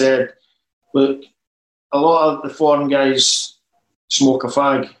him and said, look, a lot of the foreign guys smoke a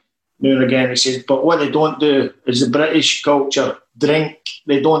fag now and again. He says, but what they don't do is the British culture drink.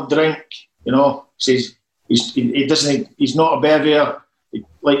 They don't drink, He says he's not a bevier. He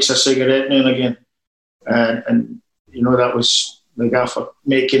likes a cigarette now and again, and that was the Gaffer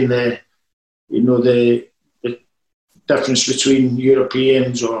making the difference between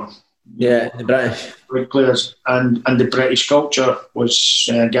Europeans or the British players and the British culture was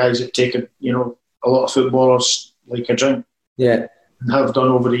guys that take a lot of footballers like a drink. Yeah, and have done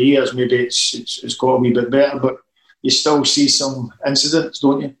over the years. Maybe it's got a wee bit better, but you still see some incidents,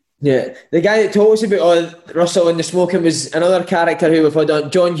 don't you? Yeah, the guy that told us about Russell and the smoking was another character who we've had on,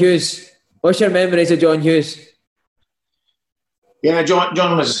 John Hughes. What's your memories of John Hughes? Yeah, John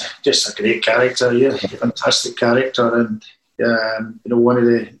was just a great character. Yeah, fantastic character, and one of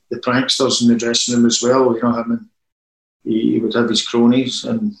the pranksters in the dressing room as well. He would have his cronies,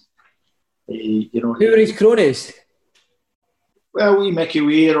 and who were his cronies? Well, Mickey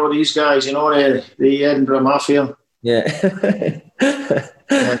Weir, all these guys, the Edinburgh Mafia. Yeah.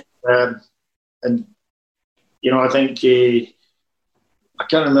 And I think I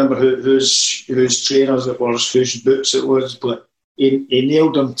can't remember whose trainers it was, whose boots it was, but he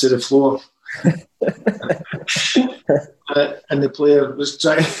nailed them to the floor. And the player was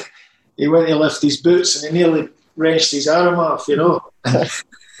trying. He went to lift his boots and he nearly wrenched his arm off.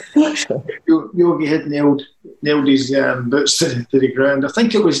 Yogi had nailed his boots to the ground. I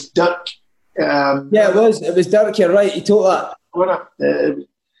think it was Dirk. It was Dirk. You're right. He told that.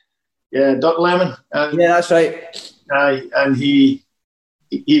 Dirk Lemon. That's right. And he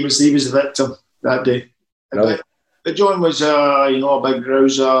was the victim that day. Right. But John was a big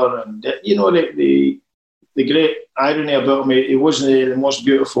grouser, and the great irony about him, he wasn't the most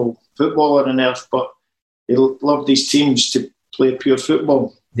beautiful footballer on earth, but loved his teams to play pure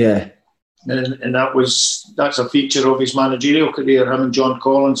football. Yeah. And that's a feature of his managerial career. Him and John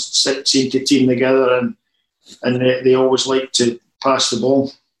Collins seemed to team together, and they always liked to pass the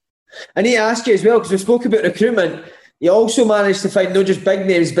ball. I need to ask you as well, because we spoke about recruitment. You also managed to find not just big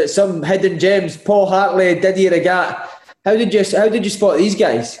names, but some hidden gems. Paul Hartley, Didier Ragat. How did you spot these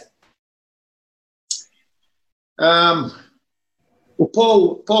guys? Well,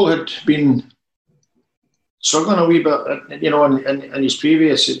 Paul had been struggling a wee bit, in his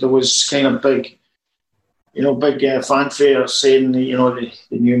previous. There was kind of big fanfare saying, the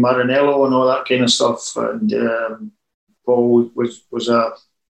new Maranello and all that kind of stuff. And Paul was a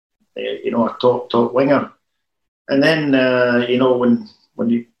top winger. And then,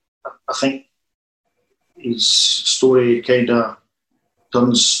 when I think his story kind of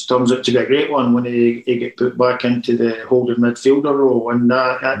turns out to be a great one when he get put back into the holding midfielder role. And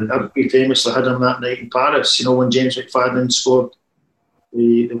we famously had him that night in Paris, when James McFadden scored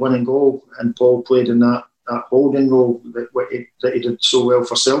the winning goal and Paul played in that holding role that he did so well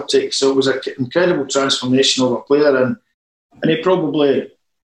for Celtic. So it was an incredible transformation of a player, and he probably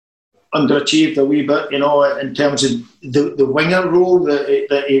underachieved a wee bit, in terms of the winger role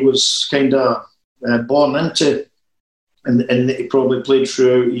that he was kind of born into, and that he probably played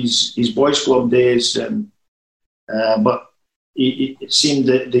throughout his boys' club days. But it seemed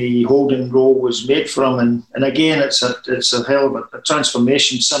that the holding role was made for him, and again, it's a hell of a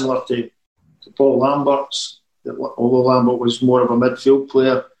transformation, similar to Paul Lambert's. Although Lambert was more of a midfield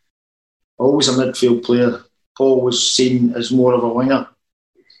player, always a midfield player, Paul was seen as more of a winger.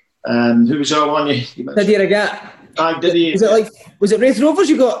 Who was our one? Didier Ragat. Didier. Was it Wraith Rovers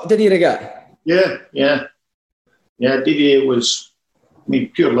you got Didier Ragat? Yeah. Didier was,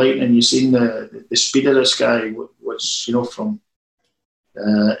 pure lightning. You seen the speed of this guy was, from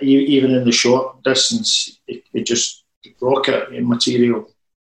even in the short distance, it just rocket material.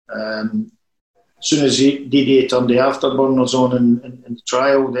 As soon as Didier turned the afterburners on in the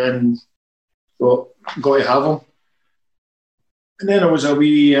trial, then got to have him. And then there was a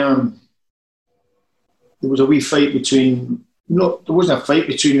wee fight between. No, there wasn't a fight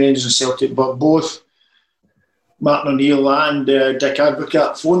between Rangers and Celtic, but both Martin O'Neill and Dick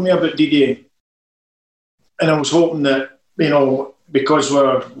Advocaat phoned me about Didier, and I was hoping that because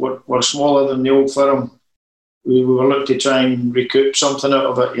we're smaller than the old firm, we were looking to try and recoup something out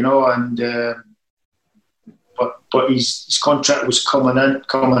of it, and but his contract was coming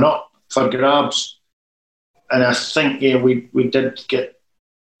up for grabs. And I think we did get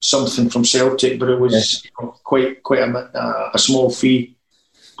something from Celtic, but it was quite a small fee.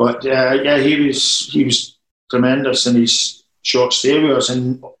 But he was tremendous in his short stay with us,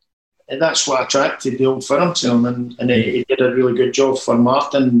 and that's what attracted the old firm to him. And he did a really good job for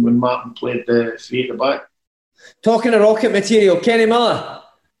Martin when Martin played the three at the back. Talking of rocket material, Kenny Miller,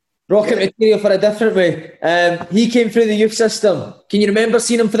 rocket material for a different way. He came through the youth system. Can you remember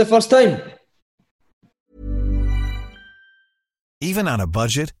seeing him for the first time? Even on a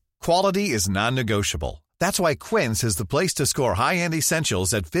budget, quality is non-negotiable. That's why Quince is the place to score high-end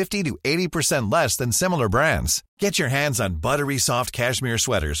essentials at 50 to 80% less than similar brands. Get your hands on buttery soft cashmere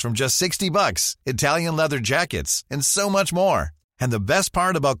sweaters from just $60, Italian leather jackets, and so much more. And the best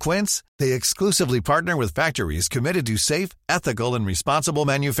part about Quince, they exclusively partner with factories committed to safe, ethical, and responsible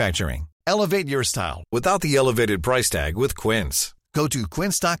manufacturing. Elevate your style without the elevated price tag with Quince. Go to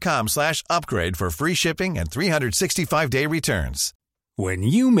quince.com/upgrade for free shipping and 365-day returns. When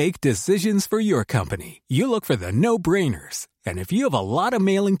you make decisions for your company, you look for the no-brainers. And if you have a lot of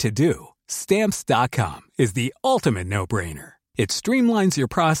mailing to do, Stamps.com is the ultimate no-brainer. It streamlines your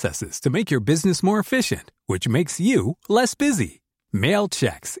processes to make your business more efficient, which makes you less busy. Mail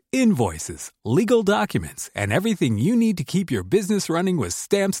checks, invoices, legal documents, and everything you need to keep your business running with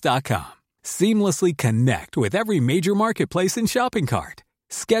Stamps.com. Seamlessly connect with every major marketplace and shopping cart.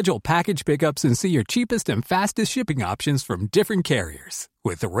 Schedule package pickups and see your cheapest and fastest shipping options from different carriers,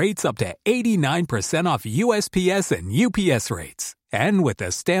 with rates up to 89% off USPS and UPS rates. And with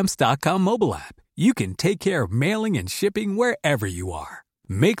the Stamps.com mobile app, you can take care of mailing and shipping wherever you are.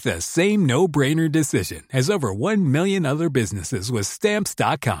 Make the same no-brainer decision as over 1 million other businesses with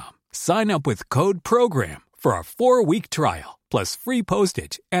Stamps.com. Sign up with code PROGRAM for a 4-week trial, plus free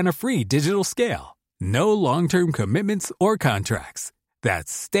postage and a free digital scale. No long-term commitments or contracts.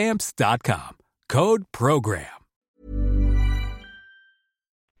 That's Stamps.com. Code PROGRAM.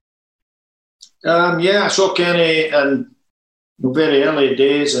 I saw Kenny in very early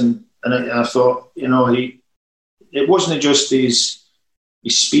days, and I thought, it wasn't just his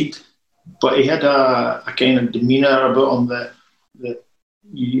speed, but he had a kind of demeanour about him that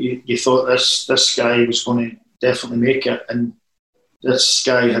you thought this guy was going to definitely make it, and this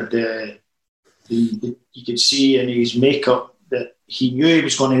guy had you could see in his makeup that he knew he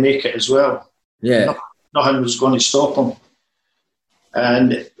was going to make it as well. Yeah, nothing was going to stop him.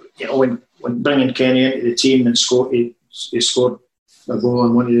 And when bringing Kenny into the team and he scored a goal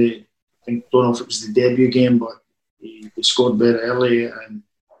on one of the, don't know if it was the debut game, but he scored very early, and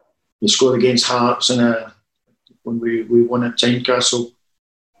he scored against Hearts when we won at Tynecastle.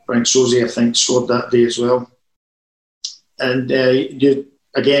 Frank Sosey, I think, scored that day as well. And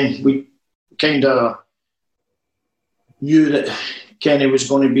we kind of knew that Kenny was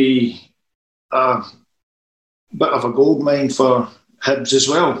going to be a bit of a goldmine for Hibs as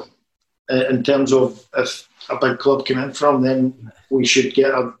well. In terms of if a big club came in from, then we should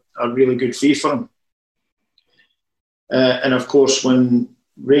get a really good fee for him. And of course, when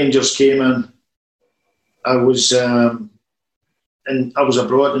Rangers came in, I was abroad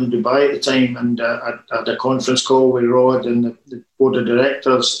in Dubai at the time, and I had a conference call with Rod and the board of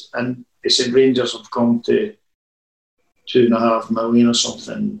directors, and they said Rangers have come to $2.5 million or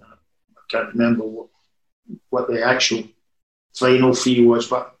something. I can't remember what the actual final fee was,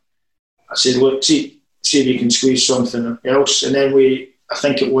 but I said, look, see if you can squeeze something else. And then I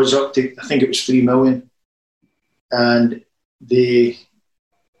think it was $3 million. And the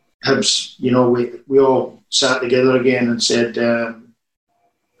Hibs, we all sat together again and said, I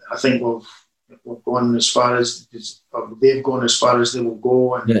think we've gone as far as, or they've gone as far as they will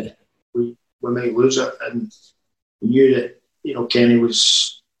go, and we might lose it. And we knew that, Kenny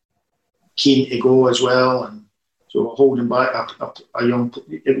was keen to go as well, and so holding back a young,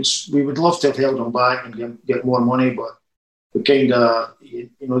 we would love to have held him back and get more money, but we kind of,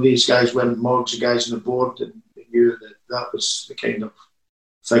 these guys weren't mugs, the guys on the board, and they knew that was the kind of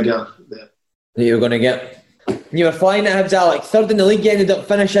figure that you were going to get. You were flying at Hibs, Alec, third in the league, you ended up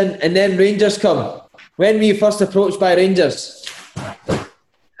finishing, and then Rangers come. When were you first approached by Rangers?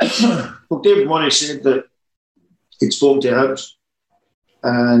 Well, David Murray said that he'd spoken to Hibs,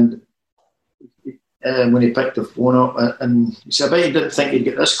 and when he picked the phone up, and he said, I bet you didn't think you'd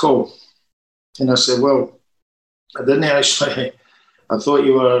get this call. And I said, well, I didn't actually. I thought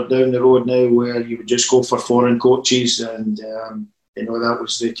you were down the road now where you would just go for foreign coaches, and that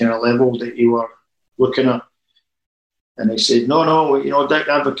was the kind of level that you were looking at. And he said, no, Dick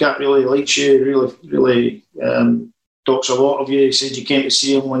Advocaat really likes you, really talks a lot of you. He said you came to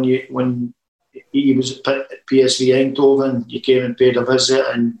see him when he was at PSV Eindhoven. You came and paid a visit,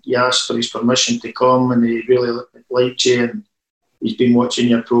 and you asked for his permission to come, and he really liked you, and he's been watching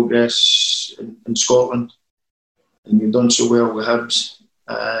your progress in Scotland, and you've done so well with Hibs.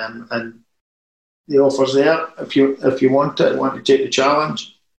 And the offer's there if you want to take the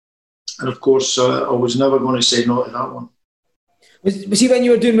challenge. And of course, I was never going to say no to that one. Was he, when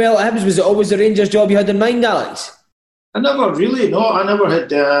you were doing well at Hibs, was it always the Rangers job you had in mind, Alex? I never really, no. I never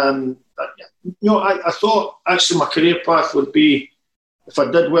had. I thought actually my career path would be, if I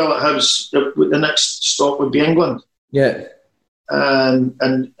did well at Hibs, the next stop would be England. Yeah. And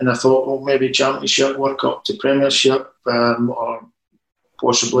I thought, well, maybe Championship, work up to Premiership, or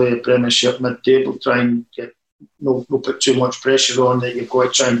possibly a Premiership mid-table. Try and get no put too much pressure on that you've got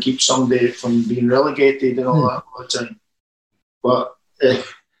to try and keep somebody from being relegated and all that all the time. But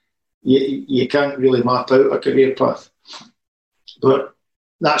you can't really map out a career path. But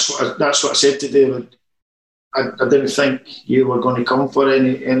that's what I said to David. I didn't think you were going to come for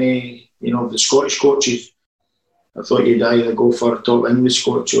any the Scottish coaches. I thought you'd either go for a top English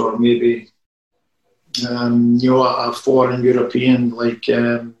coach or maybe a foreign European like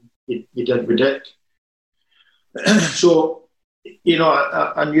you did with Dick. So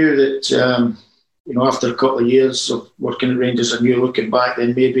I knew that after a couple of years of working at Rangers, I knew looking back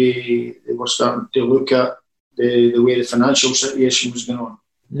then maybe they were starting to look at the way the financial situation was going on.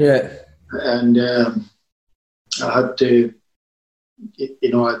 Yeah. And I had to,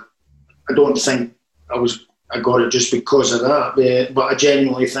 I don't think I got it just because of that, but I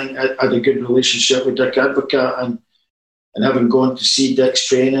genuinely think I had a good relationship with Dick Advocaat, and having gone to see Dick's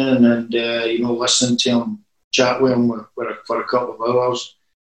training and listening to him chat with him for a couple of hours.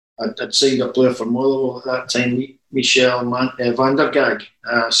 I'd signed a player for Motherwell at that time, Michel van der Gaag,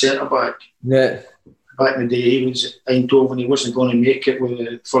 centre back. Yeah. Back in the day, he was at Eindhoven. He wasn't going to make it with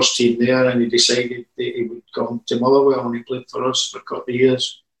the first team there, and he decided that he would come to Motherwell, and he played for us for a couple of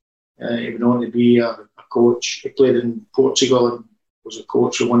years. He went on to be a coach. He played in Portugal and was a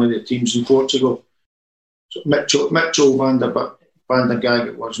coach of one of the teams in Portugal. So Mitchell van der Gaag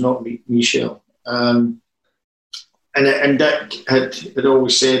it was, not Michel. And Dick had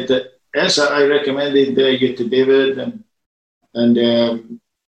always said that, yes, I recommended you to David, and And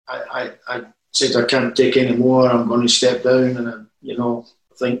I said, I can't take any more. I'm going to step down. And I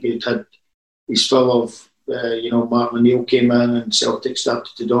think he's full of Mark O'Neill came in and Celtic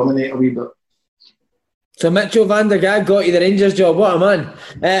started to dominate a wee bit. So Mitchell van der Gaag got you the Rangers job. What a man.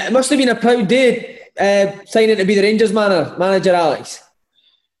 It must have been a proud day signing to be the Rangers manager, Alex.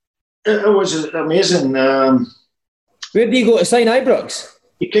 It was amazing. Where do you go to sign Ibrox?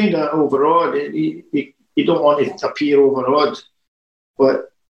 You kind of overawed. You don't want to appear overawed.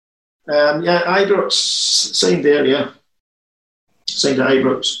 But Ibrox signed there, yeah. Signed at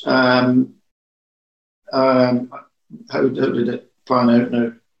Ibrox. How did it pan out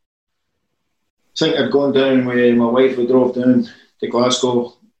now? I think I'd gone down with my wife. We drove down to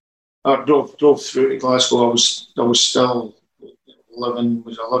Glasgow. I drove through to Glasgow. I was still living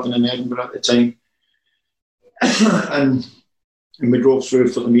in Edinburgh at the time, and we drove through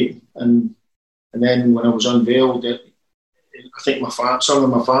for the meeting. And then when I was unveiled, I think some of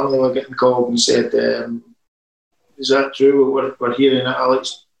my family were getting called and said, "Is that true? We're hearing that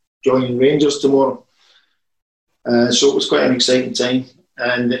Alex joining Rangers tomorrow." So it was quite an exciting time.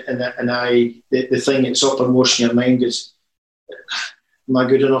 And the thing that's uppermost in your mind is, am I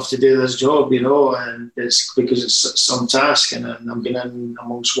good enough to do this job? And it's because it's some task, and I'm being in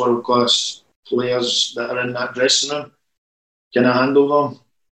amongst world class players that are in that dressing room. Can I handle them?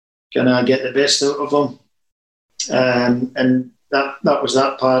 Can I get the best out of them? And that was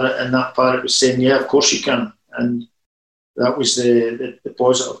that part, and that part was saying, yeah, of course you can. And that was the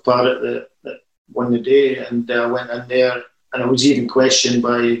positive part that won the day. And I went in there. And I was even questioned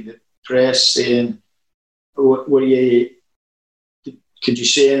by the press saying, could you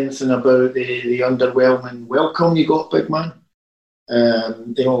say anything about the underwhelming welcome you got, big man?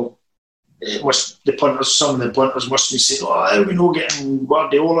 Some of the punters must be saying, how are we not getting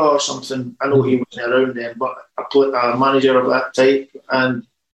Guardiola or something? I know he wasn't around then, but a manager of that type. And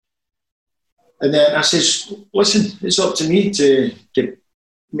then I says, listen, it's up to me to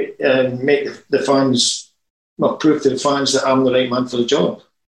make the fans... prove to the fans that I'm the right man for the job.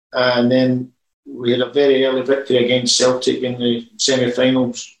 And then we had a very early victory against Celtic in the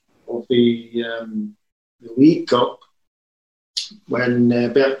semi-finals of the League Cup when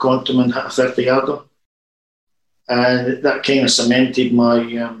Bert Konterman hit a 30-yarder. And that kind of cemented my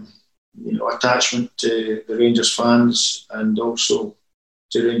attachment to the Rangers fans and also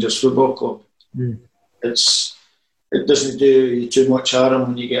to Rangers Football Club. Mm. It doesn't do you too much harm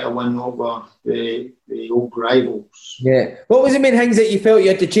when you get a win over the old rivals. Yeah. What was the main things that you felt you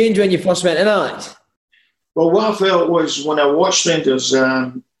had to change when you first went in, Alex? Well, what I felt was when I watched Rangers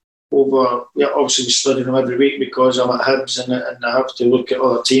obviously we study them every week because I'm at Hibs and I have to look at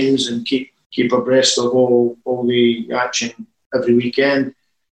other teams and keep abreast of all the action every weekend.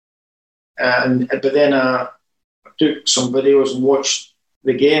 But then I took some videos and watched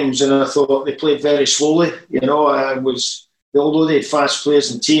the games, and I thought they played very slowly. Although they had fast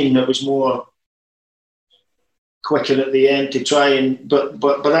players in the team, it was more quicker at the end to try and.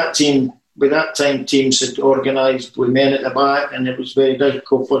 But that team, by that time, teams had organised with men at the back, and it was very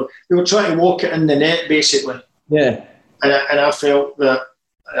difficult for. They were trying to walk it in the net, basically. Yeah. And I felt that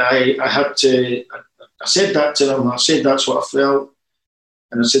I had to. I said that to them. I said that's what I felt,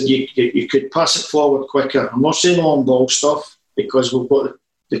 and I said you could pass it forward quicker. I'm not saying long ball stuff, because we've got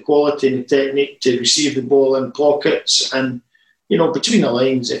the quality and the technique to receive the ball in pockets and, between the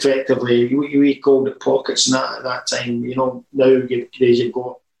lines, effectively. We called it pockets and that at that time. Nowadays you've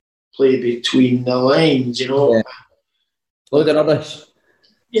got play between the lines, Yeah. Load of rubbish.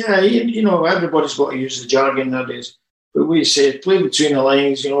 Yeah, everybody's got to use the jargon nowadays. But we said play between the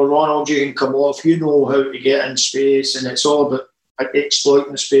lines, Ronald, you can come off, you know how to get in space, and it's all about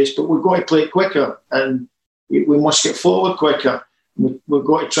exploiting the space, but we've got to play quicker and we must get forward quicker. We've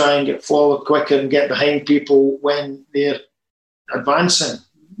got to try and get forward quicker and get behind people when they're advancing.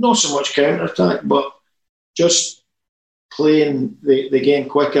 Not so much counter-attack, but just playing the game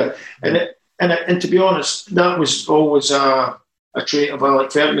quicker. And to be honest, that was always a trait of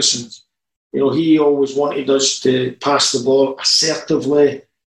Alec Ferguson's. He always wanted us to pass the ball assertively,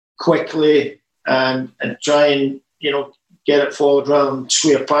 quickly, and try and, get it forward rather than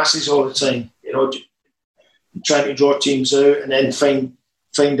square passes all the time. Trying to draw teams out and then find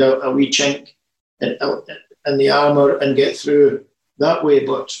a wee chink in the armour and get through that way.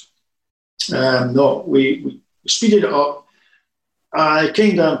 But no, we speeded it up. I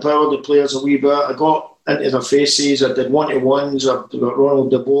kind of empowered the players a wee bit. I got into their faces. I did one-to-ones. I've got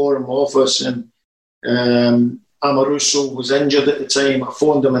Ronald De Boer in my office, and Amoruso was injured at the time. I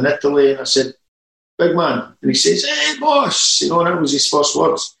phoned him in Italy and I said, "Big man," and he says, "Hey, boss," and that was his first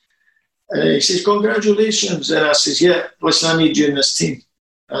words. And he says, congratulations. And I says, yeah, listen, I need you in this team.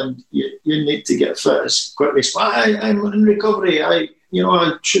 And you need to get fit as quickly as possible. I'm in recovery. I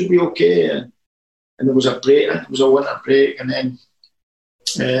should be okay. And there was a break. It was a winter break. And then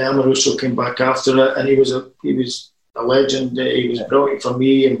Amoruso came back after it. And he was a legend. He was brilliant for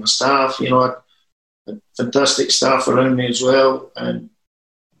me and my staff. I had fantastic staff around me as well. And,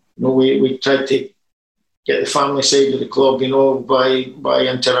 we tried to get the family side of the club, by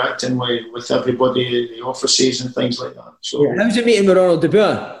interacting with everybody, the offices and things like that. So, how's it meeting with Ronald de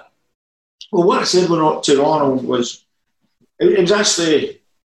Boer? Well, what I said to Ronald was, it was actually,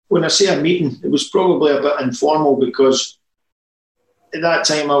 when I say a meeting, it was probably a bit informal because at that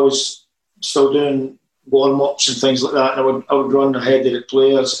time I was still doing warm-ups and things like that, and I would run ahead of the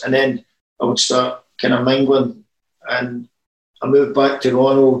players, and then I would start kind of mingling, and I moved back to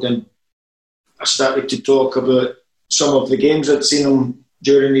Ronald, and I started to talk about some of the games I'd seen him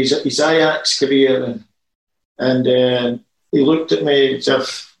during his Ajax career, and he looked at me as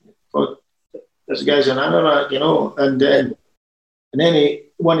if, this guy's an anorak, and then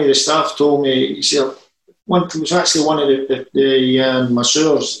one of the staff told me, he said, it was actually one of the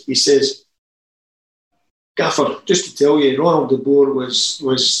masseurs, he says, Gaffer, just to tell you, Ronald de Boer was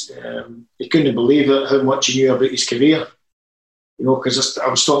he couldn't believe it, how much he knew about his career. Because I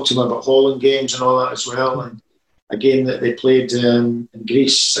was talking to him about Holland games and all that as well. And a game that they played in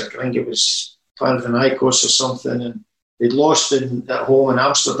Greece, I think it was Panathinaikos or something, and they'd lost at home in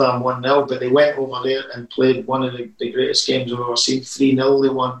Amsterdam 1-0, but they went over there and played one of the greatest games I've ever seen, 3-0 they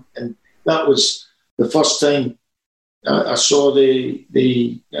won. And that was the first time I saw the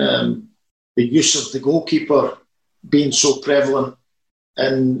use of the goalkeeper being so prevalent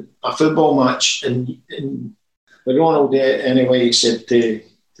in a football match. And Ronald, anyway, he said to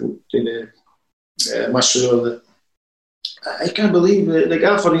the masseur that I can't believe the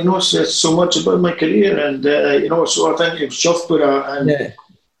gaffer, he knows so much about my career, and so I think he was chuffed with that,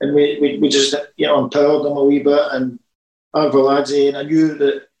 and we just empowered him a wee bit, and Arveladze, and I knew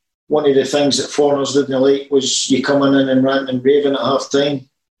that one of the things that foreigners didn't like was you coming in and ranting and raving at half time,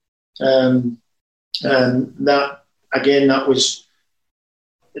 and that again, that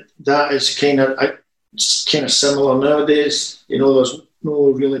is kind of similar nowadays. There's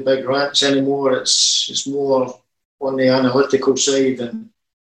no really big rants anymore. It's more on the analytical side, and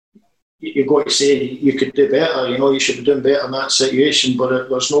you've got to say you could do better. You should be doing better in that situation. But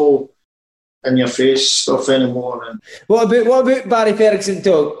there's no in your face stuff anymore. And what about Barry Ferguson?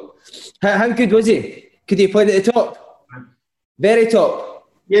 Talk. How good was he? Could he play at the top? Very top.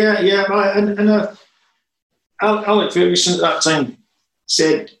 Yeah. And Alec Ferguson at that time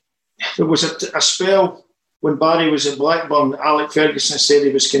said there was a spell when Barry was at Blackburn. Alec Ferguson said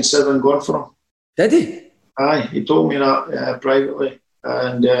he was considering going for him. Did he? Aye, he told me that privately,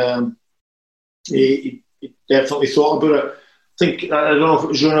 and he definitely thought about it. I don't know if it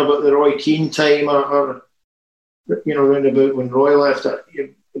was around about the Roy Keane time or around about when Roy left.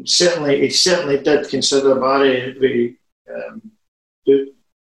 He certainly did consider Barry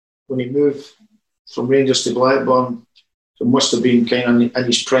when he moved from Rangers to Blackburn. So it must have been kind of in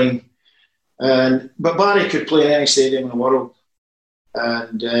his prime. But Barry could play in any stadium in the world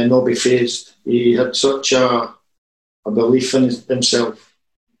and not be fazed. He had such a belief in himself.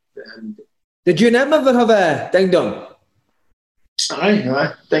 And did you and him ever have a ding-dong?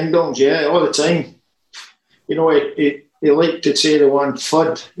 Aye, ding-dongs, yeah, all the time. He liked to say the one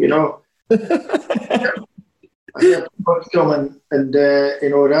FUD, I heard FUD coming, and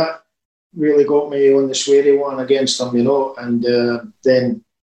that really got me on the sweary one against him, and then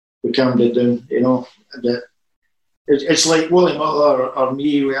we calmed it down, and it's like Willie Miller or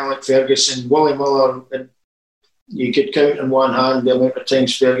me with Alec Ferguson. Willie Miller, you could count in one hand the amount of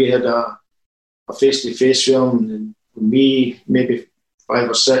times Fergie had a face-to-face with him, and me maybe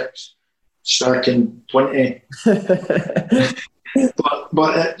 5 or 6, stacking 20.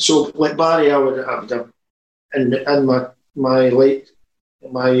 but so like Barry, I would have in my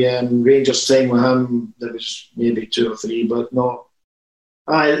Rangers time with him, there was maybe 2 or 3, but not.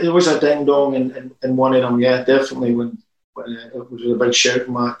 There was a ding dong in one of them, yeah, definitely when it was a big shout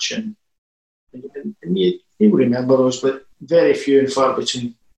match, and you remember those, but very few and far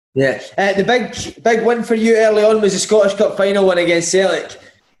between. Yeah, the big win for you early on was the Scottish Cup final win against Celtic.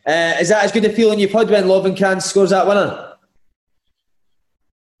 Is that as good a feeling you've had when Lovenkrands scores that winner?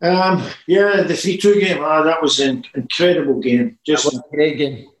 Yeah, the 3-2 game. That was an incredible game. Just a great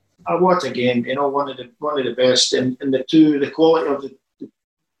game. What a game! One of the best, and the quality of the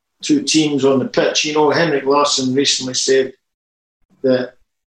two teams on the pitch. Henrik Larsson recently said that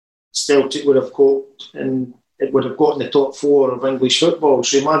Celtic would have coped in it would have got in the top 4 of English football.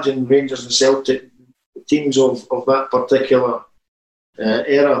 So imagine Rangers and Celtic, teams of that particular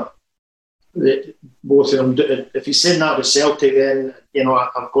era. Both of them. If you said that with Celtic, then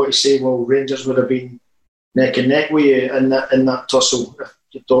I've got to say, well, Rangers would have been neck and neck with you in that tussle if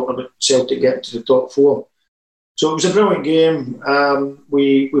you're talking about Celtic getting to the top 4. So it was a brilliant game.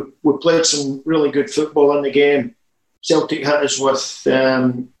 We played some really good football in the game. Celtic hit us with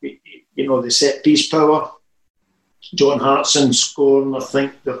the set piece power. John Hartson scoring, I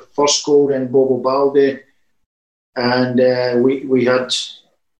think, the first goal, then Bobo Balde, and we had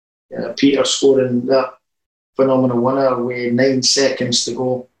Peter scoring that phenomenal winner with 9 seconds to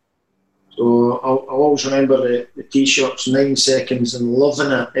go. So I'll always remember the T-shirts, 9 seconds and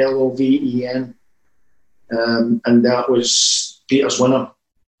loving it, Loven. And that was Peter's winner.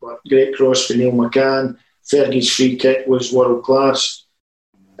 But great cross for Neil McCann. Fergie's free kick was world class.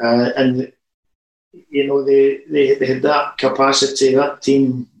 And they had that capacity, that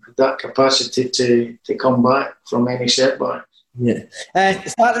team had that capacity to come back from any setback. Yeah.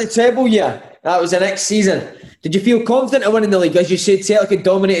 Start of the treble year, that was the next season. Did you feel confident of winning the league? As you said, Celtic had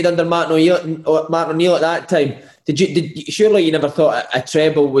dominated under Martin O'Neill at that time. Surely you never thought a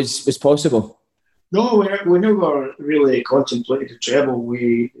treble was possible? No, we never really contemplated a treble.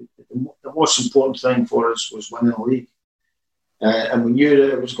 The most important thing for us was winning the league. And we knew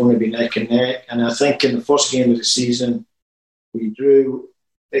that it was going to be neck and neck. And I think in the first game of the season, we drew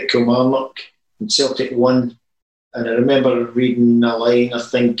at Kilmarnock and Celtic won. And I remember reading a line, I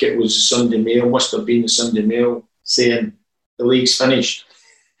think it was the Sunday Mail, must have been the Sunday Mail, saying the league's finished.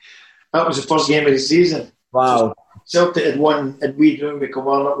 That was the first game of the season. Wow. Celtic had won, and we drew with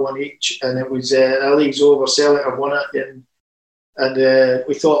Kilmarnock 1 each, and it was the league's over, Celtic have won it. And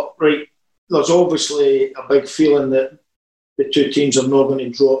we thought, right, there's obviously a big feeling that the two teams are not going to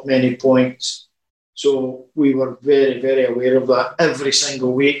drop many points. So we were very, very aware of that every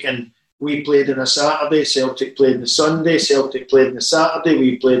single week. And we played on a Saturday, Celtic played on the Sunday, Celtic played on the Saturday,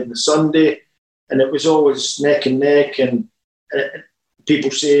 we played on the Sunday. And it was always neck and neck. And people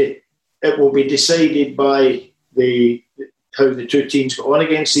say it will be decided by how the two teams got on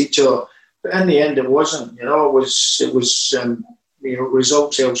against each other. But in the end, it wasn't. It was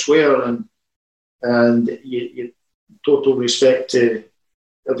results elsewhere. And you total respect to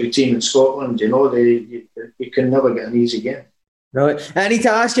every team in Scotland. You can never get an easy game. Right. I need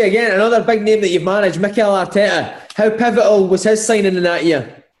to ask you again, another big name that you've managed, Mikel Arteta. How pivotal was his signing in that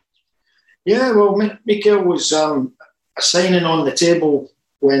year? Yeah, well, Mikel was a signing on the table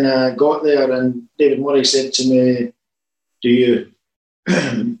when I got there, and David Murray said to me, do you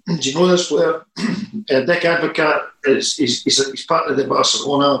know this player? Dick Advocaat he's part of the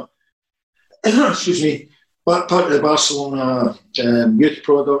Barcelona excuse me, part of the Barcelona youth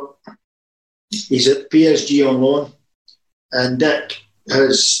product. He's at PSG on loan, and Dick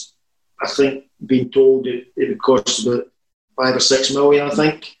has, I think, been told it would cost about 5 or 6 million, I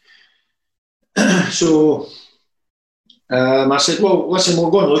think. So I said, well, listen,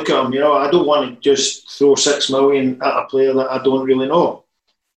 we'll go and look at him. I don't want to just throw 6 million at a player that I don't really know.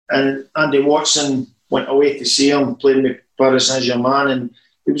 And Andy Watson went away to see him, playing with Paris Saint-Germain, and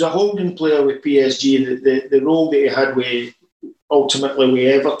he was a holding player with PSG. The role that he had ultimately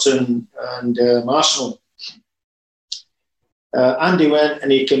with Everton and Arsenal. Andy went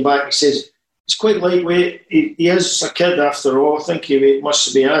and he came back. He says, he's quite lightweight. He is a kid after all. I think he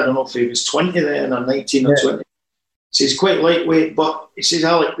must be, I don't know if he was 20 then or 19 or 20. So he's quite lightweight, but he says,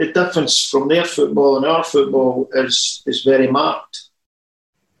 Alec, the difference from their football and our football is very marked.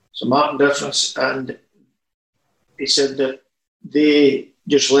 It's a marked difference. And he said that they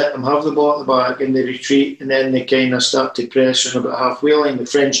just let them have the ball at the back and they retreat, and then they kind of start to press on about halfway line, the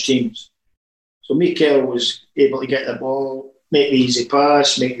French teams. So Mikel was able to get the ball, make the easy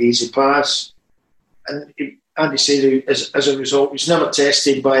pass. And Andy said, as a result, he's never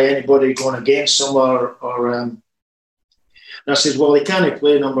tested by anybody going against him and I said, well, he can't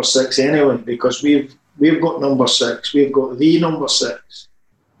play number 6 anyway, because we've got number 6. We've got the number 6,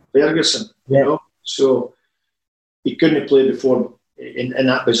 Ferguson. So he couldn't play before in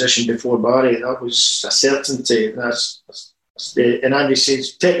that position before Barry. That was a certainty. And Andy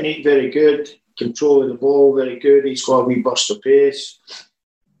says, technique very good, control of the ball very good. He's got a wee burst of pace.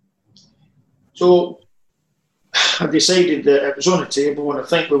 So I decided that it was on the table, and I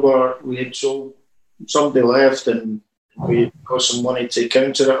think we had sold, somebody left, and we got some money to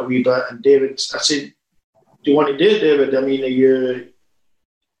counter it a wee bit. And David, I said, do you want to do it, David? I mean,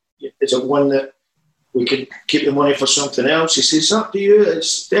 is it one that we could keep the money for something else? He says, it's up to you.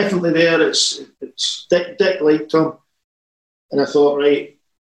 It's definitely there. It's Dick liked him. And I thought, right.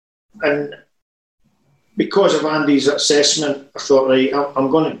 And because of Andy's assessment, I thought, right,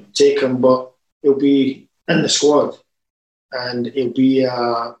 I'm going to take him, but he'll be in the squad, and he'll be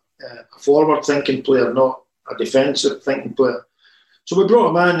a forward-thinking player, not a defensive-thinking player. So we brought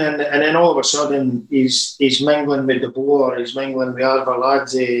him in, and then all of a sudden he's mingling with De Boer, he's mingling with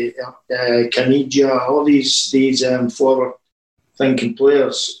Arveladze, Caniggia, all these forward-thinking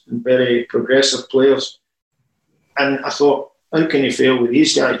players, and very progressive players. And I thought, how can you fail with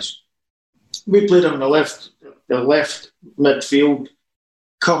these guys? We played him the left midfield,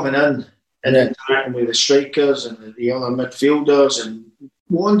 coming in and interacting with the strikers and the other midfielders, and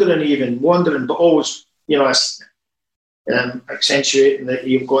wandering, but always, accentuating that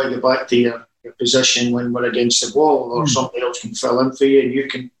you've got to go back to your position when we're against the wall, or somebody else can fill in for you, and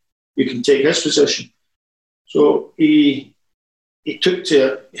you can take his position. So he took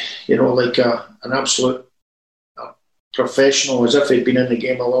to it, like an absolute professional, as if he'd been in the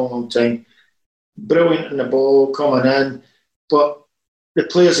game a long time. Brilliant in the ball, coming in, but the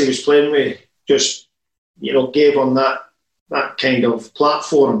players he was playing with just, gave him that kind of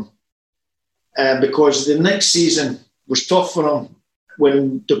platform, because the next season was tough for him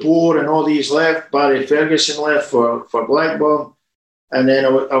when De Boer and all these left. Barry Ferguson left for Blackburn, and then I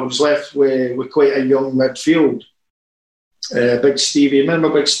was left with quite a young midfield. Big Stevie, remember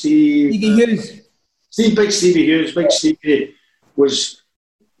Big Steve? Stevie Hughes. Big Stevie Hughes. Big Stevie was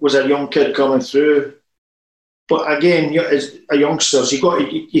a young kid coming through. But again, as a youngsters, they've got to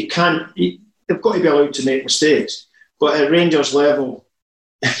be allowed to make mistakes. But at Rangers level,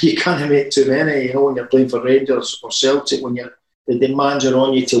 you can't make too many, when you're playing for Rangers or Celtic, when the demands are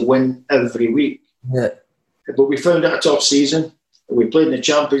on you to win every week. Yeah. But we found it a tough season. We played in the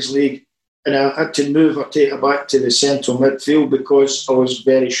Champions League, and I had to move or take it back to the central midfield because I was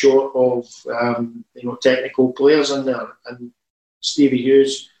very short of technical players in there. And Stevie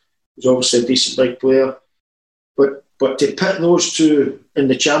Hughes was obviously a decent big player. But to pit those two in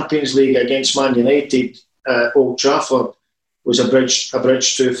the Champions League against Man United at Old Trafford was a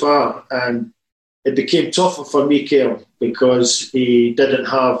bridge too far. And it became tougher for Mikel because he didn't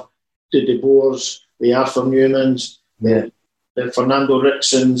have the De Boers, the Arthur Newmans, the Fernando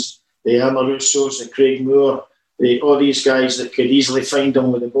Ritsons, the Amarussos, the Craig Moore, all these guys that could easily find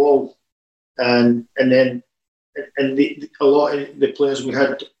him with the ball. And then a lot of the players we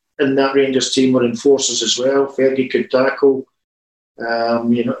had in that Rangers team were enforcers as well. Fergie could tackle.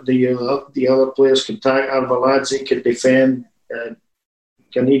 The other players could tackle. Arveladze could defend.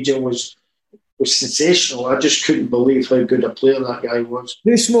 Caniggia was sensational. I just couldn't believe how good a player that guy was.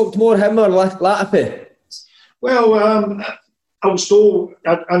 Who smoked more, him or Latipi? Well, I was told.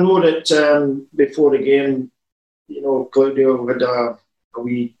 I know that before the game, Claudio had a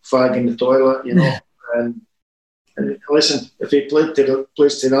wee fag in the toilet, and listen, if he plays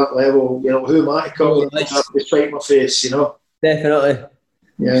to that level, who am I to come despite my face, Definitely.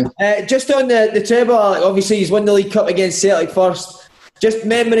 Yeah. Just on the treble, obviously he's won the League Cup against Celtic first. Just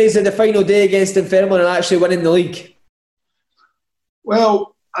memories of the final day against Dunfermline and actually winning the league.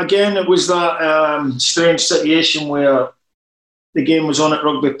 Well, again, it was that strange situation where the game was on at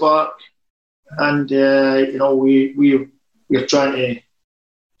Rugby Park, and we were trying to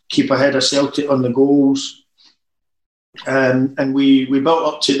keep ahead of Celtic on the goals. And we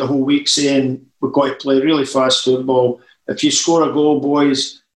built up to the whole week saying we've got to play really fast football. If you score a goal,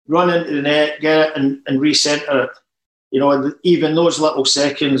 boys, run into the net, get it and re-centre it. Even those little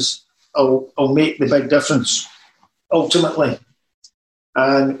seconds will make the big difference, ultimately.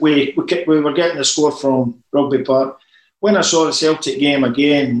 And we were getting the score from Rugby Park. When I saw the Celtic game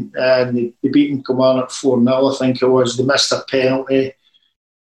again, and they beat Kilmarnock 4-0, I think it was, they missed a penalty,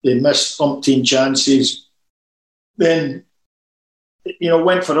 they missed umpteen chances. Then,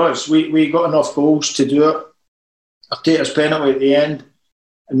 went for us. We got enough goals to do it. Arteta's penalty at the end,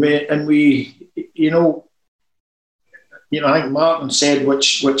 and we I think Martin said,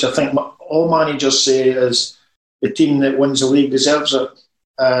 which I think all managers say, is the team that wins the league deserves it.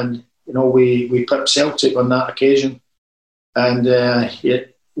 And we pipped Celtic on that occasion, and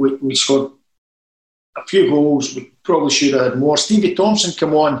we scored a few goals. We probably should have had more. Stevie Thompson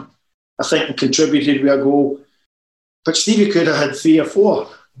came on, I think, and contributed with a goal. But Stevie could have had 3 or 4.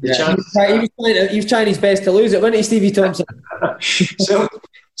 He was trying his best to lose it, wasn't he, Stevie Thompson?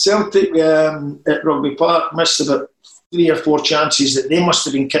 Celtic at Rugby Park missed about 3 or 4 chances that they must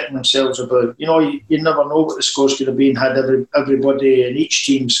have been kicking themselves about. You never know what the scores could have been had everybody in each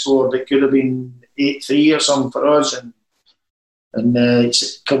team scored. It could have been 8-3 or something for us. And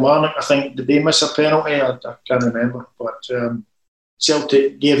Kilmarnock, I think, did they miss a penalty? I can't remember. But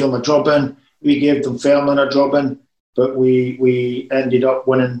Celtic gave them a drubbing. We gave them Fairman a drubbing. But we ended up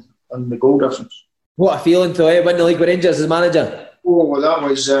winning on the goal difference. What a feeling to win the league with Rangers as manager. Oh, well, that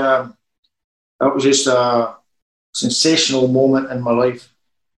was just a sensational moment in my life.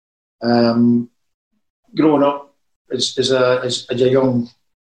 Growing up as a young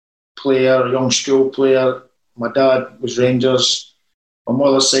player, a young school player, my dad was Rangers, my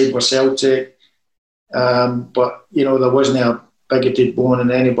mother's side was Celtic, but there wasn't a bigoted bone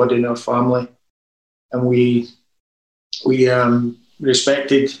in anybody in our family, and we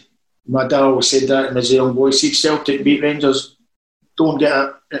respected. My dad always said that as a young boy, see Celtic beat Rangers, don't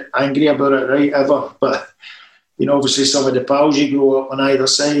get angry about it, right, ever. But, obviously some of the pals you grow up on either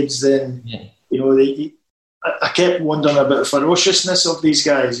sides, then, I kept wondering about the ferociousness of these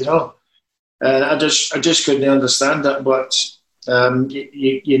guys, And I just couldn't understand it. But, when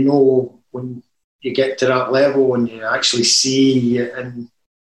you get to that level and you actually see in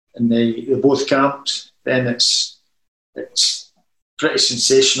the both camps, then it's pretty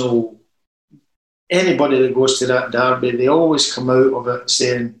sensational. Anybody that goes to that derby, they always come out of it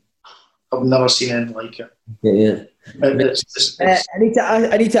saying, "I've never seen anything like it." Yeah. I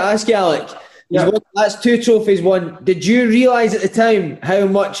need to ask you, Alec. Yeah. That's 2 trophies won. Did you realise at the time how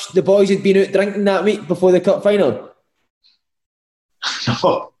much the boys had been out drinking that week before the cup final?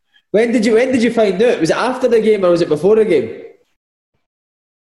 No. When did you find out? Was it after the game or was it before the game?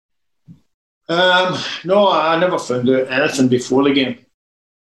 No, I never found out anything before the game.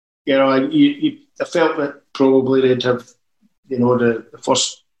 I felt that probably they'd have, the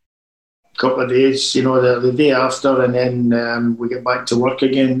first couple of days, the day after, and then we get back to work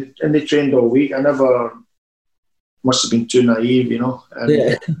again, and they trained all week. I never must have been too naive, and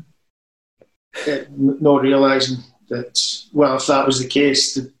not realising that. Well, if that was the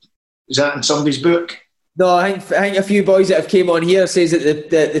case, is that in somebody's book? No, I think a few boys that have came on here says that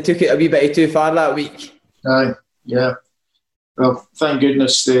they took it a wee bit too far that week. Aye, yeah. Well, thank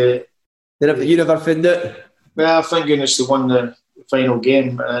goodness you never found it. Well, thank goodness they won the final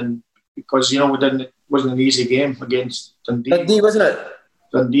game, and because it wasn't an easy game against Dundee. Dundee, wasn't it?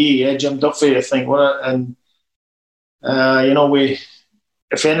 Dundee, yeah, Jim Duffy, I think, wasn't it? And we,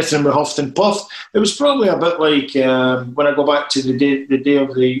 if anything, we huffed and puffed. It was probably a bit like when I go back to the day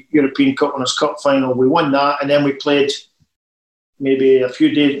of the European Cup Winners' Cup final. We won that, and then we played maybe a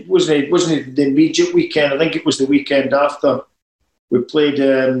few days. Wasn't it the immediate weekend? I think it was the weekend after. We played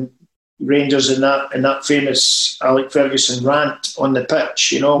Rangers in that famous Alec Ferguson rant on the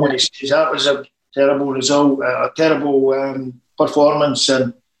pitch. When he says that was a terrible result, a terrible performance,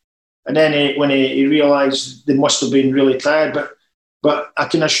 and then when he realised they must have been really tired, But I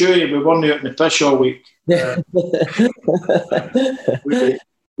can assure you, we weren't out in the pitch all week.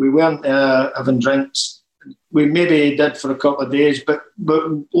 We weren't having drinks. We maybe did for a couple of days, but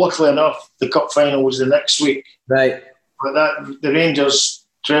luckily enough, the cup final was the next week. Right. But the Rangers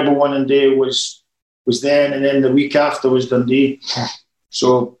treble winning day was then, and then the week after was Dundee.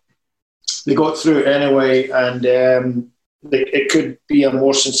 So they got through it anyway, and it could be a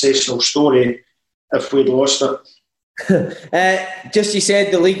more sensational story if we'd lost it. Just you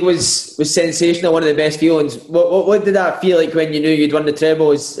said the league was sensational, one of the best feelings. What did that feel like when you knew you'd won the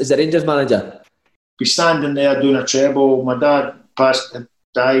treble as a Rangers manager? Be standing there doing a treble. My dad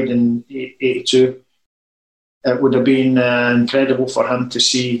died in 82. It would have been incredible for him to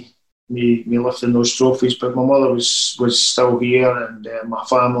see me lifting those trophies, but my mother was still here, and my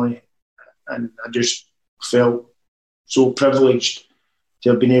family, and I just felt so privileged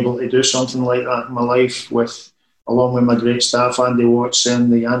to have been able to do something like that in my life along with my great staff, Andy Watson,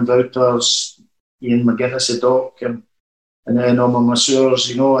 the Jan Wouters, Ian McGuinness, the Doc, and then all my masseurs,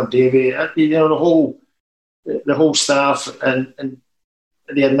 and Davey, the whole staff and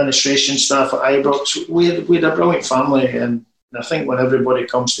the administration staff at Ibrox. We had a brilliant family, and I think when everybody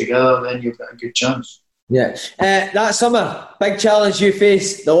comes together, then you've got a good chance. Yeah. That summer, big challenge you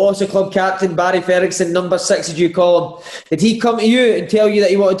faced, the loss of club captain Barry Ferguson, number 6 as you call him. Did he come to you and tell you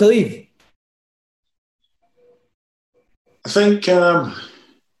that he wanted to leave? I think it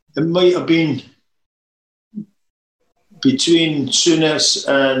might have been between Souness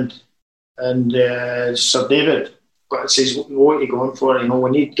and Sir David. But it says, what are you going for? We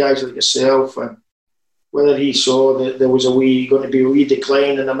need guys like yourself. And whether he saw that there was going to be a wee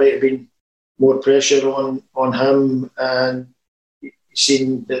decline, and there might have been more pressure on him, and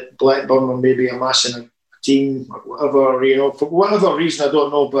seen that Blackburn were maybe amassing a team or whatever, for whatever reason, I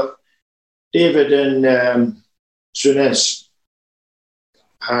don't know. But David and Souness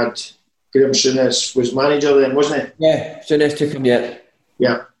Graham Souness was manager then, wasn't he? Yeah, Souness took him, yeah.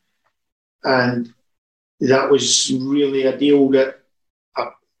 Yeah. And that was really a deal that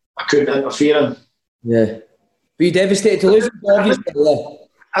I couldn't interfere in. Yeah. Were you devastated to lose him, obviously? Yeah.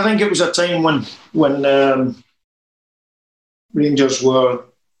 I think it was a time when Rangers were,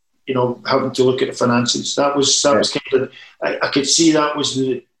 having to look at the finances. That was kind of. I could see that was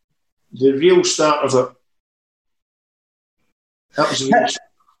the real start of it. That was the real start.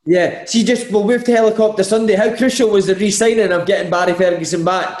 Yeah. See, we'll move to Helicopter Sunday. How crucial was the re-signing of getting Barry Ferguson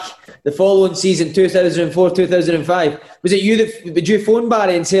back the following season, 2004-2005? Was it you did you phone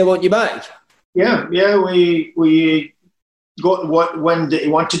Barry and say, I want you back? Yeah. We got when he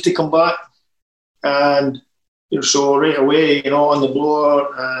wanted to come back, and so right away, on the blower,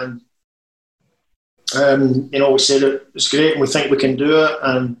 and we said it's great and we think we can do it,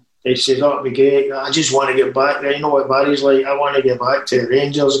 and they said that'd be great. I just want to get back there. You know what Barry's like. I want to get back to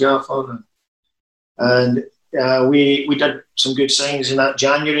Rangers, Gaffer, and we did some good signings in that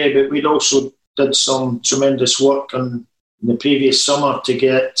January, but we'd also did some tremendous work in the previous summer to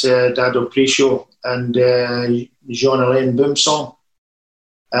get Dado Pricho and Jean-Alain Boumsong.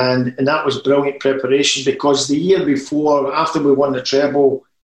 And that was brilliant preparation, because the year before, after we won the treble,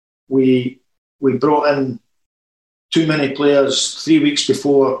 we brought in too many players 3 weeks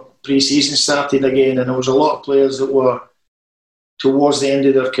before pre-season started again, and there was a lot of players that were towards the end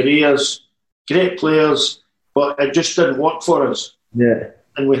of their careers, great players, but it just didn't work for us. Yeah.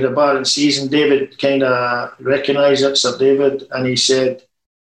 And we had a barren season. David kind of recognised it, Sir David, and he said,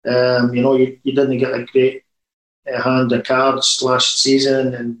 you didn't get a great hand of cards last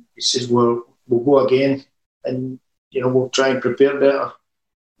season, and he says we'll go again, and we'll try and prepare better.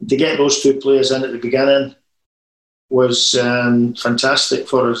 And to get those two players in at the beginning was fantastic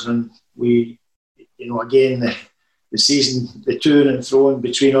for us, and we, again the season, the to and fro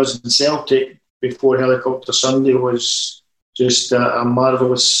between us and Celtic before Helicopter Sunday was just a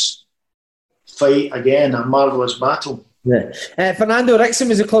marvellous fight again, a marvellous battle. Yeah. Fernando Ricksen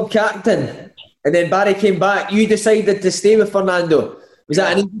was the club captain, and then Barry came back. You decided to stay with Fernando. Was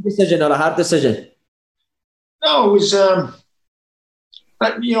that an easy decision or a hard decision? No, it was.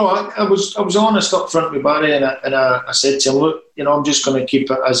 I was honest up front with Barry, and I said to him, look, I'm just going to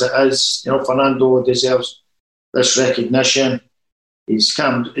keep it as it is. Fernando deserves this recognition. It's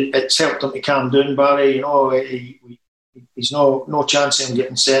helped him to calm down, Barry. He's no chance of him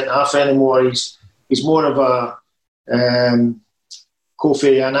getting sent off anymore. He's more of a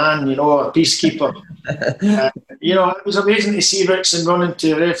Kofi Annan, a peacekeeper. It was amazing to see Ricksen running to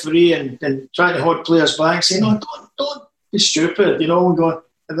the referee and trying to hold players back, saying, "No, don't be stupid," and going,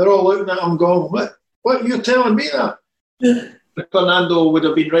 and they're all looking at him going, "What are you telling me that?" But Fernando would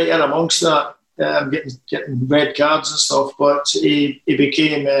have been right in amongst that, getting red cards and stuff, but he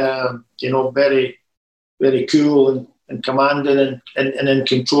became, very, very cool and commanding and in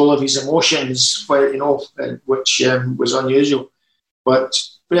control of his emotions, which was unusual. But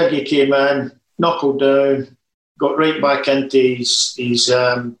Bergie came in, knuckled down, got right back into his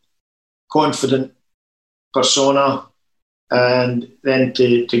confident persona, and then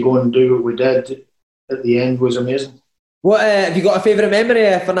to go and do what we did at the end was amazing. What have you got a favourite memory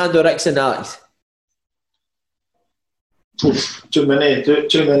of Fernando Ricksen, Alex? Too many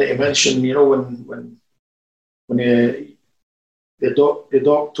to mention. When the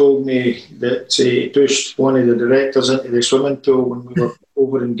doc told me that he pushed one of the directors into the swimming pool when we were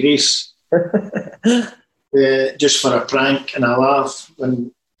over in Greece, just for a prank and a laugh.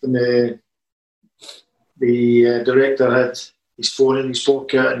 When the director had his phone in his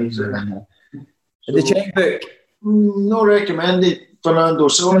pocket and the checkbook. No recommended, Fernando.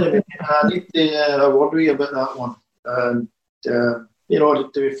 Sorry, I need to have a word with you about that one. And to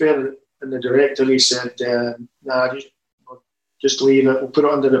be fair, and the director, he said, "Nah, just leave it. We'll put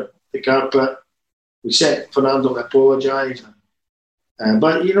it under the carpet." We sent Fernando to apologise,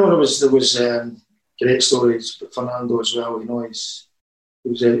 but there was great stories with Fernando as well. He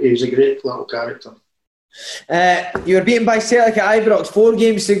was a great little character. You were beaten by Celtic at Ibrox 4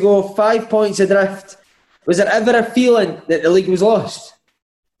 games to go, 5 points adrift. Was there ever a feeling that the league was lost?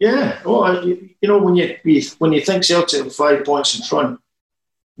 Yeah. Well, when you think Celtic were 5 points in front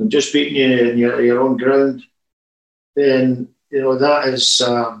and just beating you in your own ground, then that is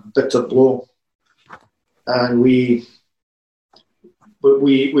a bitter blow, and we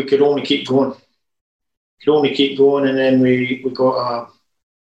could only keep going. And then we got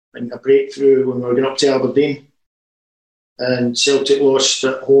a breakthrough when we were going up to Aberdeen, and Celtic lost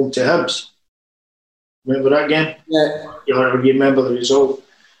at home to Hibs. Remember that game? Yeah. You remember the result?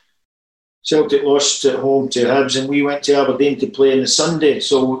 Celtic lost at home to Hibs, and we went to Aberdeen to play on the Sunday.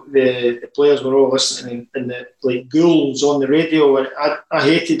 So the players were all listening like ghouls on the radio. I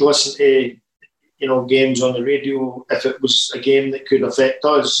hated listening to games on the radio if it was a game that could affect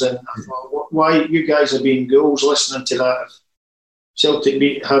us. And I thought, why you guys are being ghouls listening to that? If Celtic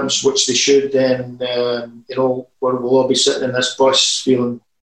beat Hibs, which they should, then we'll all be sitting in this bus feeling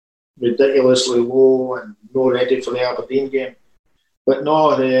ridiculously low and not ready for the Aberdeen game. But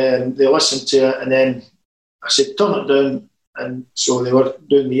no, they listened to it, and then I said, turn it down. And so they were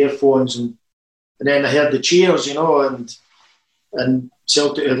doing the earphones, and then I heard the cheers, and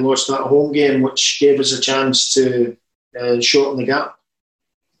Celtic had lost that home game, which gave us a chance to shorten the gap.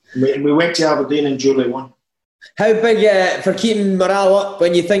 And we went to Aberdeen and duly won. How big for keeping morale up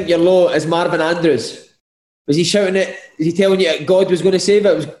when you think you're low is Marvin Andrews? Was he shouting it? Was he telling you God was going to save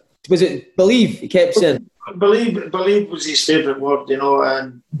it? Was it believe? He kept saying. Believe was his favourite word,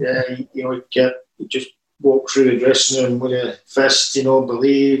 and he just walked through the dressing room with a fist,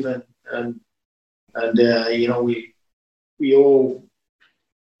 believe, and we all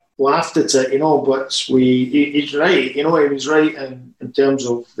laughed at it, but he's right, he was right in terms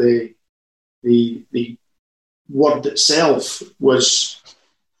of the word itself was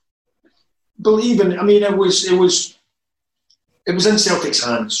believing. I mean, it was in Celtic's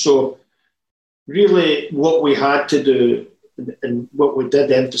hands. So really what we had to do and what we did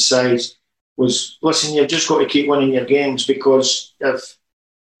emphasise was, listen, you've just got to keep winning your games, because if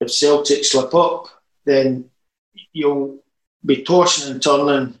Celtic slip up, then you'll be tossing and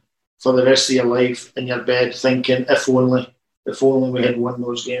turning for the rest of your life in your bed thinking, if only we had won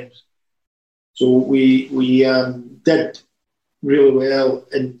those games. So we did really well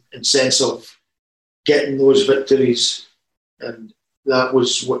in sense of getting those victories, and that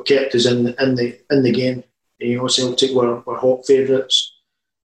was what kept us in the game. Celtic were hot favourites,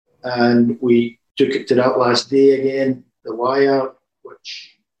 and we took it to that last day again, the wire,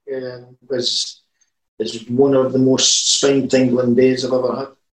 which is one of the most spine-tingling days I've ever had.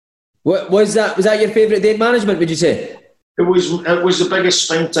 What was that? Was that your favourite day in management, would you say? It was the biggest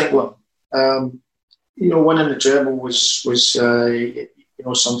spine-tingler. Winning the treble was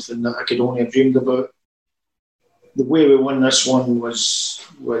something that I could only have dreamed about. The way we won this one was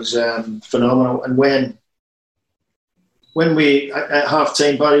phenomenal. And when we at half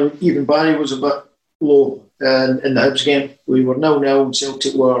time, Barry was a bit low in the Hibs game. We were 0-0 and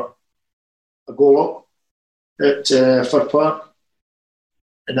Celtic were a goal up at Fir Park,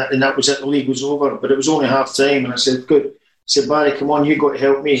 and that was it. The league was over, but it was only half time, and I said, "Good." I said, "Barry, come on, you got to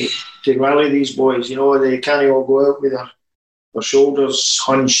help me to rally these boys. They can't all go out with their shoulders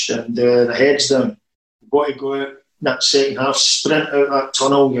hunched and their heads down. You've got to go out in that second half, sprint out that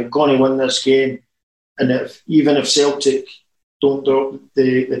tunnel. You're going to win this game. And even if Celtic don't drop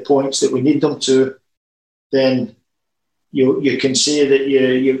the points that we need them to, then you can say that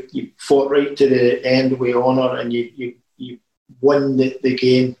you fought right to the end with honour, and you win the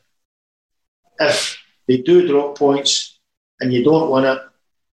game. If they do drop points and you don't win it,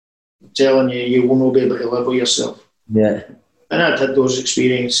 I'm telling you will not be able to live with yourself." Yeah. And I'd had those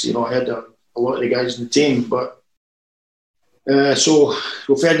experiences. I had a lot of the guys in the team, but so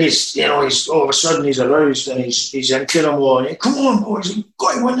Fergie's, he's all of a sudden he's aroused and he's into them all. And come on, boys, you've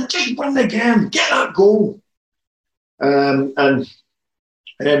got to win the game, get that goal. And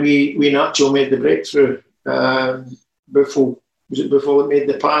we Nacho made the breakthrough. Buffalo made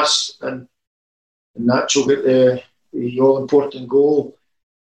the pass, and Nacho got the all important goal.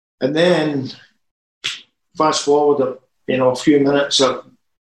 And then fast forward, a few minutes, or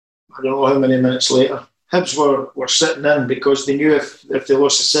I don't know how many minutes later, Hibs were sitting in because they knew if they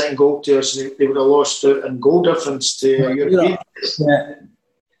lost the second goal to us, they would have lost out in goal difference to European. Yeah.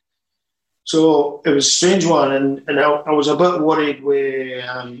 So it was a strange one, and I was a bit worried with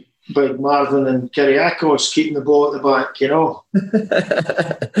Big Marvin and Kyriakos keeping the ball at the back,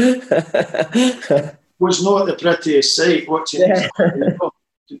 was not the prettiest sight watching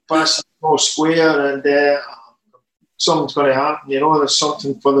passing all square, and something's going to happen, there's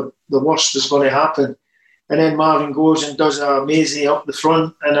something for the worst is going to happen. And then Marvin goes and does a Maisie up the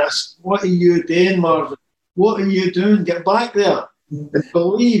front, and it's, what are you doing, Marvin? What are you doing? Get back there. And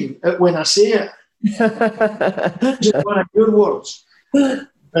believe it when I say it. Just one of your words. And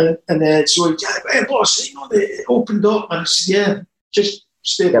so, hey, boss, they opened up, and I said, yeah, just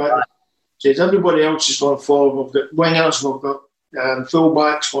stay back. Says everybody else is going forward. We've got wingers, we've got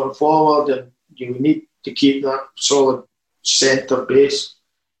full-backs going forward, and you need to keep that solid centre base.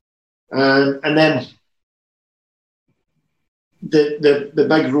 And then the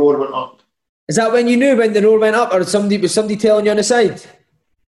big roar went up. Is that when you knew when the roar went up, or was somebody telling you on the side?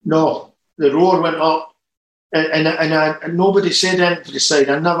 No, the roar went up, and nobody said anything for the side.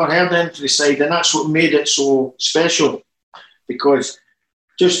 I never heard anything for the side, and that's what made it so special, because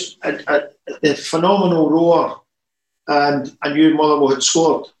just a phenomenal roar, and I knew Motherwell had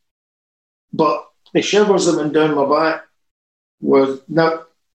scored, but the shivers that went down my back I've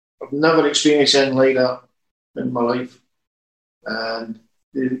never experienced anything like that in my life, and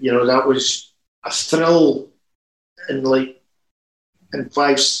that was a thrill in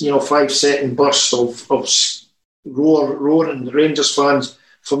 5-second bursts of roaring. The Rangers fans,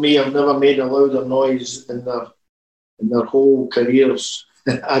 for me, have never made a louder noise in their whole careers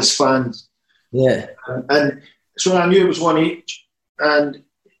as fans. Yeah, and so I knew it was one each, and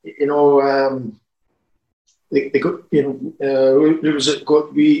they got who was it?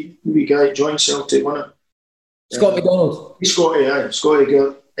 Got wee guy joined Celtic, wasn't it? Scott McDonald. Scotty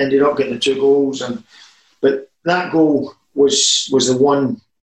ended up getting the 2 goals, but that goal was the one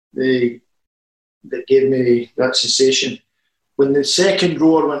that gave me that sensation. When the second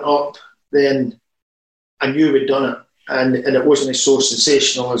roar went up, then I knew we'd done it, and it wasn't so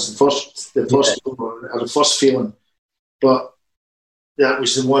sensational as the first or the first feeling, but that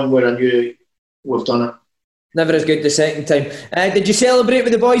was the one where I knew we've done it. Never as good the second time. Did you celebrate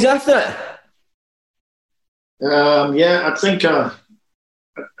with the boys after it? I think I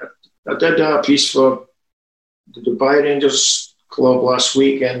did a piece for the Dubai Rangers club last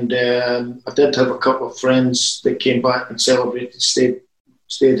week, and I did have a couple of friends that came back and celebrated, stayed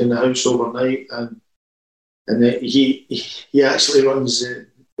in the house overnight, and he actually runs.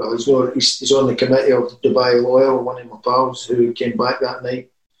 He's on the committee of Dubai Loyal, one of my pals who came back that night.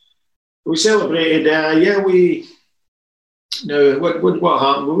 We celebrated. What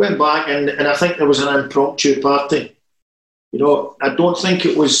happened? We went back, and I think there was an impromptu party. I don't think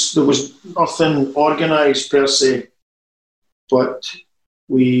there was nothing organised per se, but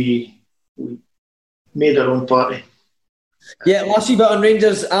we made our own party. Yeah, last week on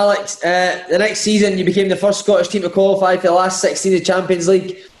Rangers, Alex. The next season, you became the first Scottish team to qualify for the last 16 of the Champions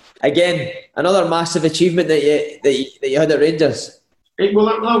League. Again, another massive achievement that you had at Rangers.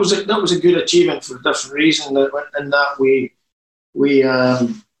 That was a good achievement for a different reason. In that we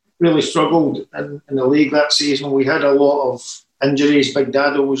really struggled in the league that season. We had a lot of injuries. Big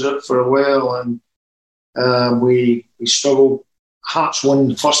Dado was out for a while, and we struggled. Hearts won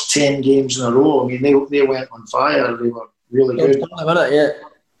the first 10 games in a row. I mean, they went on fire. They were really good. Yeah.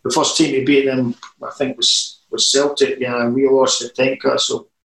 The first team to beat them, I think, was Celtic. Yeah, we lost at Tynecastle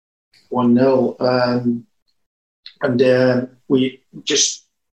 1-0, and we just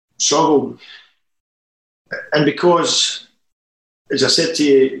struggled. And because, as I said to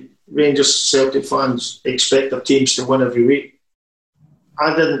you, Rangers Celtic fans expect their teams to win every week.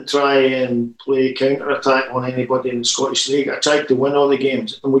 I didn't try and play counter-attack on anybody in the Scottish League. I tried to win all the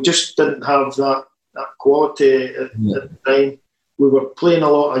games, and we just didn't have that quality at the time. We were playing a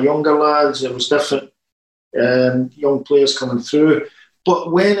lot of younger lads. There was different young players coming through.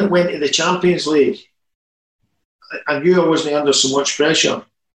 But when it went to the Champions League, I knew I wasn't under so much pressure.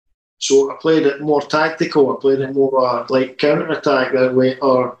 So I played it more tactical. I played it more like counter-attack that way,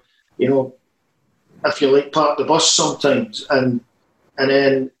 or, if you like, park the bus sometimes. And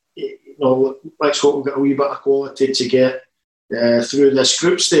then, let's hope we've got a wee bit of quality to get through this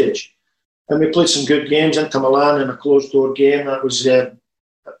group stage. And we played some good games. Into Milan in a closed-door game. That was a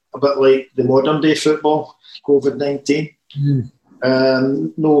bit like the modern-day football, COVID-19.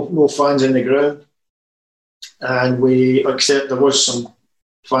 No fans in the ground. And except there was some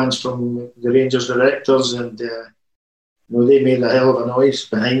fans from the Rangers directors, and they made a hell of a noise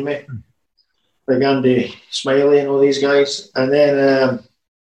behind me. Like Andy Smiley and all these guys. And then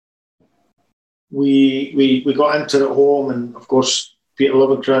we got into it at home, and of course Peter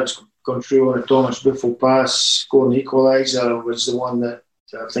Lovenkrands gone through on a Thomas Buffel pass, scoring the equaliser, was the one that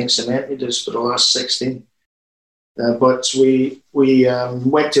I think cemented us for the last 16. But we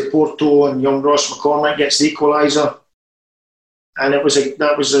went to Porto, and young Ross McCormack gets the equaliser, and that was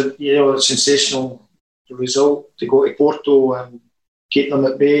a sensational result to go to Porto and keep them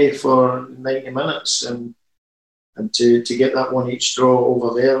at bay for 90 minutes, and to get that one each draw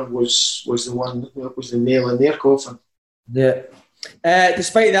over there was the one that was the nail in their coffin. Yeah.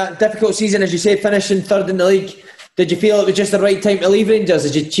 Despite that difficult season, as you say, finishing third in the league, did you feel it was just the right time to leave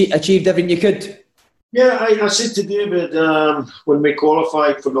Rangers? Did you achieved everything you could? Yeah, I said to David when we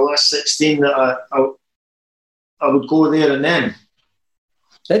qualified for the last 16 that I would go there and then.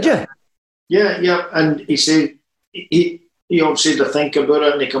 Did you? Yeah. And he said he obviously had to think about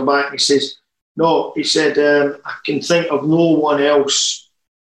it, and he come back and he says, no, he said, I can think of no one else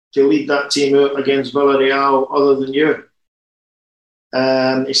to lead that team out against Villarreal other than you.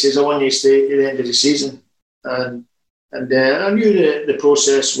 He says, I want you to stay at the end of the season. And I knew the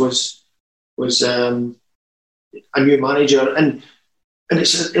process was a new manager, and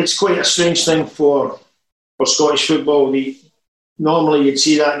it's quite a strange thing for Scottish football. Normally you'd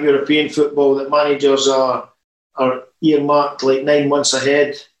see that in European football that managers are are earmarked like 9 months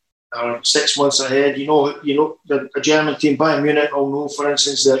ahead or 6 months ahead. You know, a German team, Bayern Munich, will know, for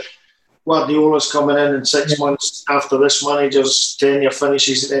instance, that Guardiola's coming in 6 months after this manager's tenure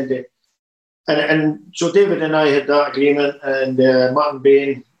finishes at the end of. And so David and I had that agreement, and Martin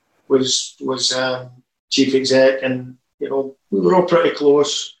Bain was chief exec, and we were all pretty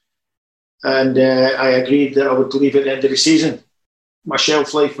close. And I agreed that I would leave at the end of the season. My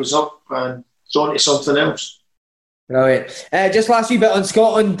shelf life was up, and it's on to something else. Right. Just last wee bit on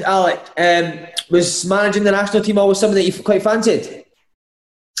Scotland, Alec. Was managing the national team always something that you quite fancied?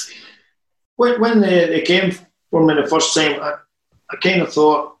 When they came for me the first time, I kind of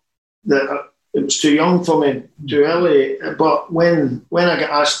thought that it was too young for me, too early. But when I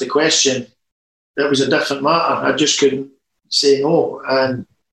got asked the question, it was a different matter. I just couldn't say no. And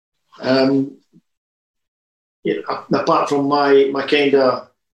apart from my kind of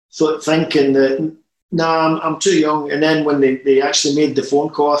thinking that, I'm too young. And then when they actually made the phone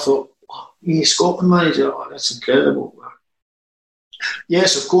call, I thought, you're Scotland manager? Oh, that's incredible.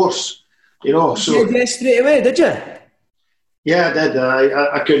 Yes, of course. So you did, yes, straight away, did you? Yeah, I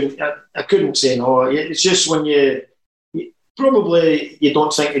did. I couldn't say no. It's just when you probably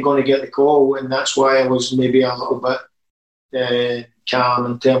don't think you're going to get the call, and that's why I was maybe a little bit calm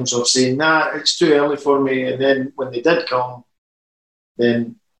in terms of saying, it's too early for me. And then when they did come,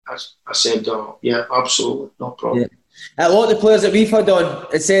 then I said, yeah, absolutely, no problem. Yeah. A lot of the players that we've had on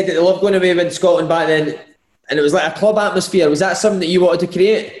had said that they loved going away in Scotland back then, and it was like a club atmosphere. Was that something that you wanted to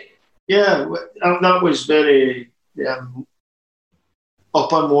create? Yeah, that was very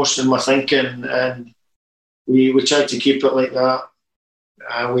uppermost in my thinking, and we tried to keep it like that.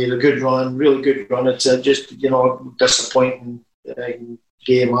 We had a good run, really good run. It's just disappointing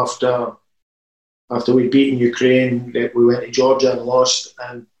game after we'd beaten Ukraine. We went to Georgia and lost,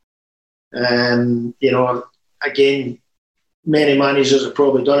 and again, many managers have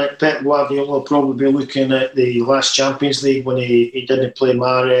probably done it. Pep Guardiola will probably be looking at the last Champions League when he didn't play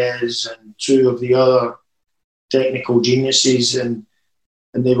Mahrez and two of the other technical geniuses, and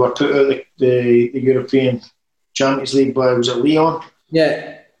they were put out the European Champions League by, was it Lyon?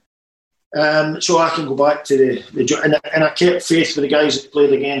 Yeah. So I can go back to the and I kept faith with the guys that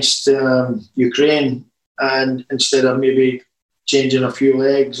played against Ukraine, and instead of maybe changing a few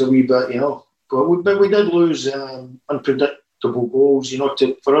legs a wee bit, but we did lose unpredictable goals.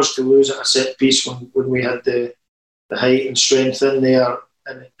 For us to lose at a set piece when we had the height and strength in there,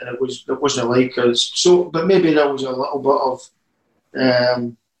 and it wasn't like us. So, but maybe that was a little bit of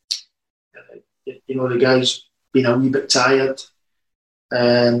the guys being a wee bit tired.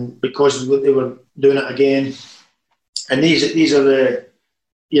 Because they were doing it again, and these are the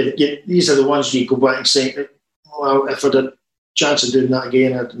ones you go back and say, well, if I had a chance of doing that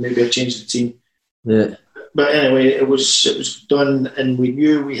again, maybe I'd change the team. Yeah. But anyway, it was done, and we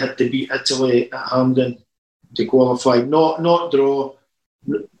knew we had to beat Italy at Hampden to qualify. Not draw,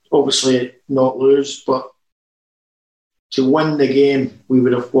 obviously not lose, but to win the game, we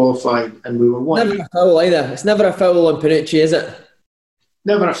would have qualified, and we were one. Never a foul either. It's never a foul on Panucci, is it?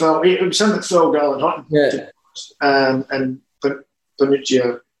 Never a foul. It was something fouled Alan Hutton. Yeah. And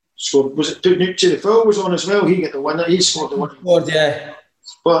Panucci scored. Was it Panucci? The foul was on as well. He got the winner. He scored the winner. Yeah.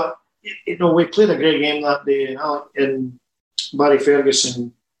 But we played a great game that day, and Barry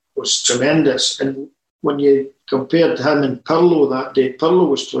Ferguson was tremendous. And when you compared him and Pirlo that day, Pirlo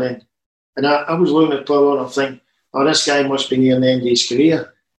was playing, and I was looking at Pirlo and I think, this guy must be near the end of his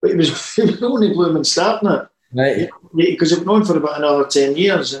career. But he was only blooming starting it. Right. Because it went on for about another 10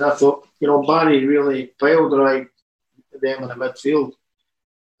 years, and I thought, Barry really piled right them in the midfield.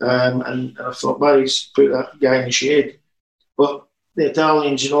 And I thought, Barry's put that guy in the shade. But the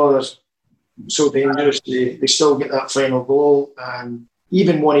Italians, they're so dangerous. They still get that final goal, and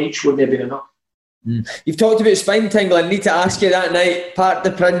even one each wouldn't have been enough. You've talked about spine tingling. I need to ask you that night, Parc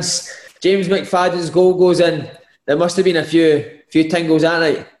des Princes, James McFadden's goal goes in. There must have been a few tingles that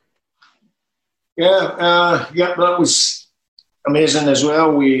night. Yeah, that was amazing as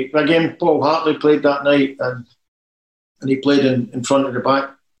well. Paul Hartley played that night, and he played in front of the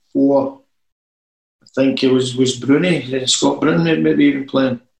back four. I think it was Bruni, Scott Bruni maybe even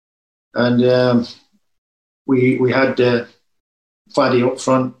playing, and we had Faddy up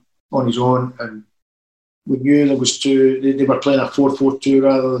front on his own, and we knew there was two. They were playing a 4-4-2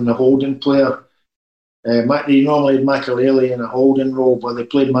 rather than a holding player. They normally had Makelele in a holding role, but they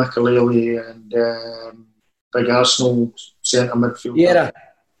played Makelele and Big Arsenal centre midfielder.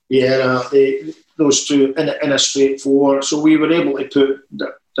 Yeah, those two in a straight four. So we were able to put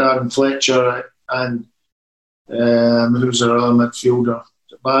Darren Fletcher and who's our other midfielder?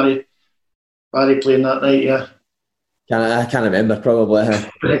 Barry playing that night, yeah. I can't remember, probably.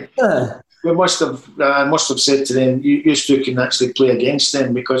 We must have said to them, you two can actually play against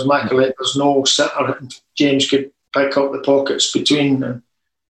them, because there's no sitter James could pick up the pockets between.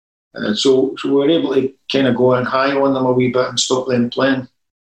 So we were able to kind of go on high on them a wee bit and stop them playing.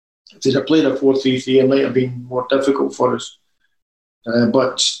 If they'd have played a 4-3-3, it might have been more difficult for us.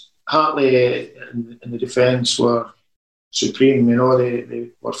 But Hartley and the defence were supreme, they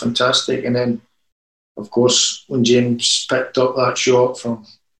were fantastic. And then, of course, when James picked up that shot from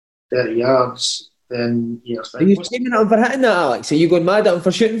 30 yards, then you're thinking... Are you screaming at him for hitting that, Alex? Are you going mad at him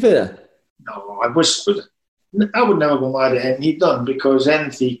for shooting for that? No, I would never go mad at anything he'd done, because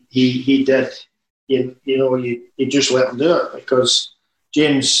anything he did, you just let him do it, because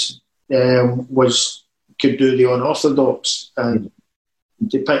James could do the unorthodox and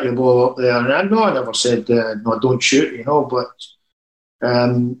to pick the ball up there. And I never said no, don't shoot, but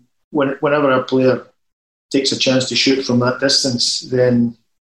whenever a player takes a chance to shoot from that distance, then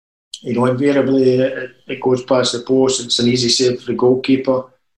invariably it goes past the post. It's an easy save for the goalkeeper.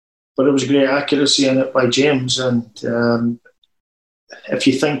 But it was great accuracy in it by James. And if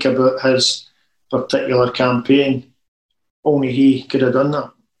you think about his particular campaign, only he could have done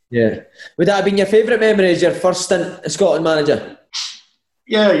that. Yeah. Would that have been your favourite memory as your first stint as Scotland manager?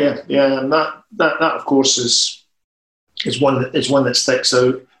 Yeah. And that of course is one that sticks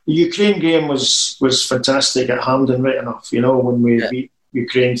out. The Ukraine game was fantastic at Hampden, right enough. When we beat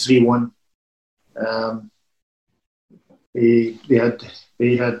Ukraine 3-1.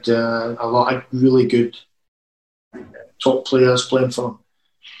 They had a lot of really good top players playing for them,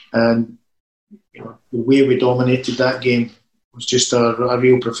 and the way we dominated that game was just a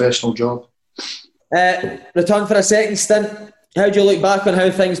real professional job. Return for a second stint. How do you look back on how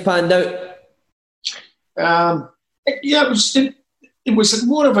things panned out? It was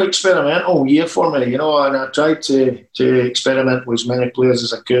more of an experimental year for me, and I tried to experiment with as many players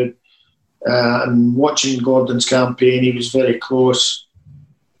as I could. And watching Gordon's campaign, he was very close,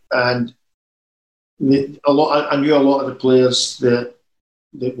 and I knew a lot of the players that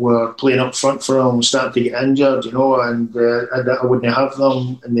were playing up front for him started to get injured, and I wouldn't have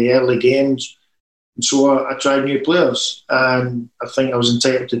them in the early games. And so I tried new players, and I think I was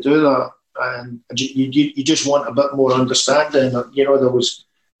entitled to do that. And you just want a bit more understanding.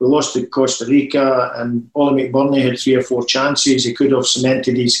 We lost to Costa Rica, and Ollie McBurney had 3 or 4 chances. He could have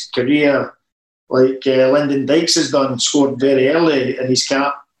cemented his career like Lyndon Dykes has done, scored very early in his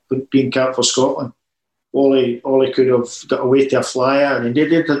being capped for Scotland. Ollie could have got away to a flyer, and he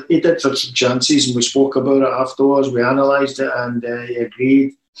did for some chances, and we spoke about it afterwards. We analysed it, and he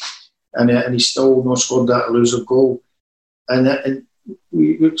agreed, and he still not scored that elusive goal. And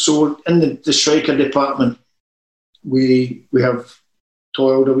so in the striker department, we have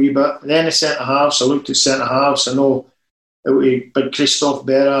toiled a wee bit. Then the centre halves, I looked at centre halves. I know but Christophe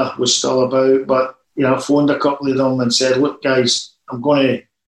Berra was still about, but I phoned a couple of them and said, "Look, guys, I'm going to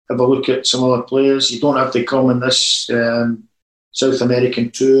have a look at some other players. You don't have to come in this South American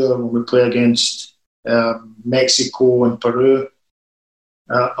tour when we play against Mexico and Peru.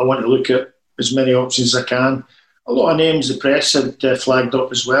 I want to look at as many options as I can." A lot of names the press had flagged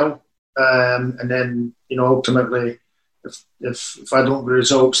up as well, and then ultimately, if I don't get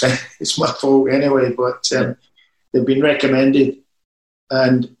results, then it's my fault anyway. But they've been recommended,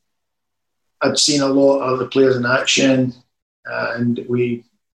 and I'd seen a lot of the players in action, and we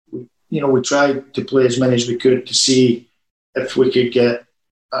tried to play as many as we could to see if we could get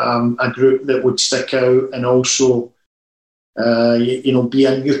a group that would stick out, and also be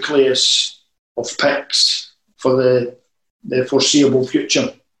a nucleus of picks for the foreseeable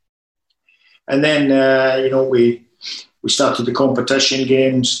future. And then we started the competition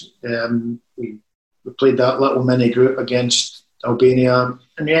games. We played that little mini group against Albania,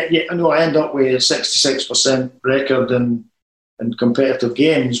 and I end up with a 66% record in competitive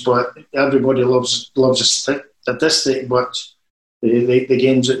games. But everybody loves a statistic. But the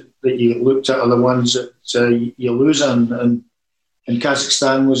games that you looked at are the ones that you lose in. And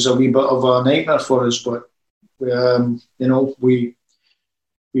Kazakhstan was a wee bit of a nightmare for us. But we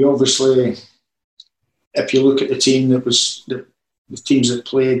obviously, if you look at the team the teams that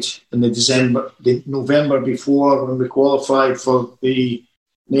played in the November before, when we qualified for the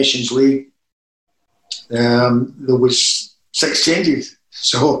Nations League, there was 6 changes,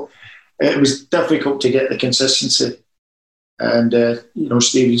 so it was difficult to get the consistency. And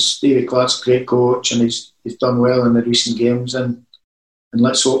Stevie Clark's a great coach, and he's done well in the recent games, and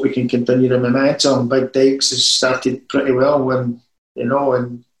let's hope we can continue the momentum. Big Dykes has started pretty well, and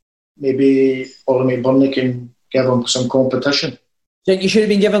maybe Ollie McBurney can give him some competition. Do you think you should have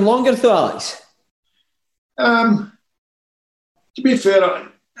been given longer though, Alex? To be fair,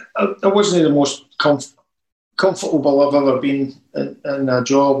 I wasn't the most comfortable I've ever been in a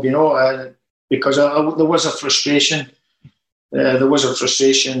job, because there was a frustration. There was a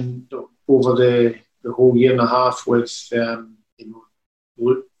frustration over the whole year and a half with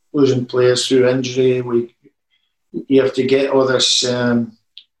losing players through injury. You have to get all this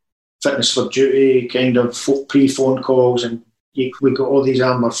fitness for duty kind of pre-phone calls, and we got all these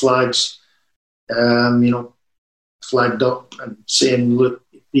amber flags, flagged up and saying, look,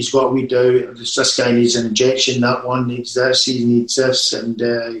 he's got a wee doubt. This guy needs an injection. That one needs this. He needs this, and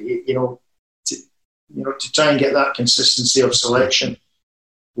to try and get that consistency of selection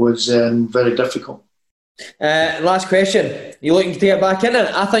was very difficult. Last question. You looking to get back in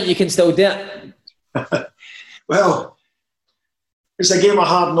it? I think you can still do it. Well, it's a game of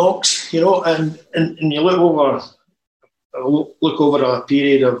hard knocks, and you look over a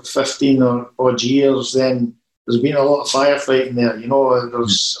period of 15 or odd years, then there's been a lot of firefighting there.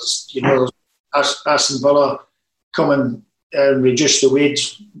 There's Aston Villa come and reduce the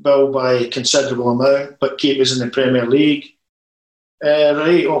wage bill by a considerable amount, but keep us in the Premier League.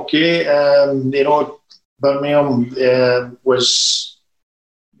 Right, okay. Birmingham was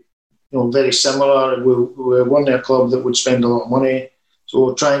very similar. We were one of a club that would spend a lot of money.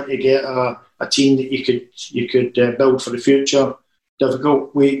 So trying to get a team that you could build for the future,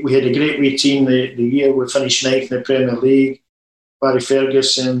 difficult. We had a great wee team the year we finished 9th in the Premier League. Barry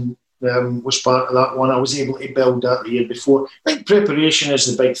Ferguson was part of that one. I was able to build that the year before. I think preparation is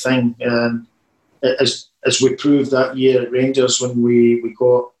the big thing, as we proved that year at Rangers when we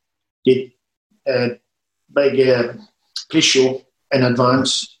got the big pre-show in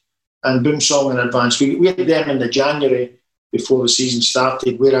advance and Boomsong in advance. We had them in the January before the season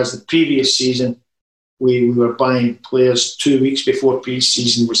started, whereas the previous season we were buying players 2 weeks before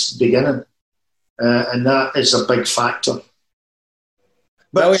pre-season was beginning, and that is a big factor.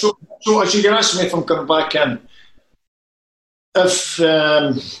 But so as you can ask me if I'm coming back in, if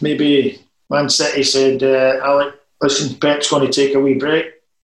maybe Man City said, Alec, listen, Pep's going to take a wee break,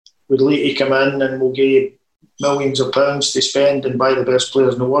 would Leahy come in and we'll give you millions of pounds to spend and buy the best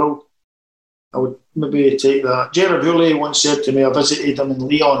players in the world, I would maybe take that. Gerard Houllier once said to me, I visited him in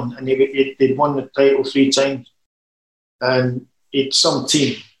Lyon and they'd won the title 3 times and he'd some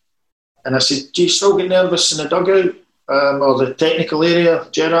team. And I said, do you still get nervous in the dugout or the technical area,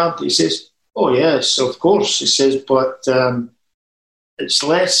 Gerard? He says, oh yes, of course. He says, but it's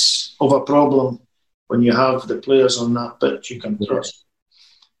less of a problem when you have the players on that pitch you can trust.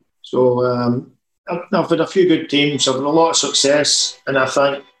 So I've had a few good teams, I've had a lot of success, and I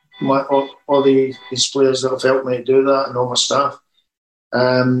thank all these players that have helped me do that and all my staff.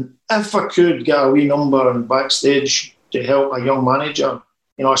 If I could get a wee number backstage to help a young manager,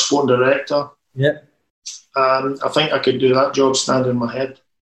 a sporting director, I think I could do that job standing in my head.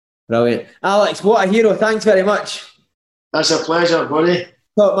 Brilliant. Alex, what a hero. Thanks very much. That's a pleasure, buddy.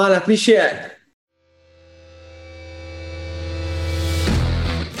 Top man, I appreciate it.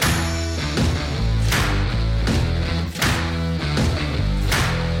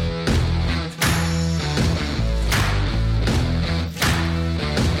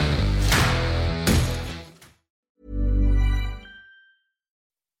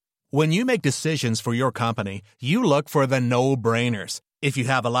 When you make decisions for your company, you look for the no-brainers. If you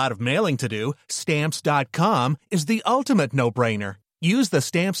have a lot of mailing to do, Stamps.com is the ultimate no-brainer. Use the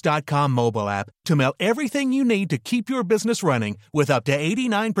Stamps.com mobile app to mail everything you need to keep your business running with up to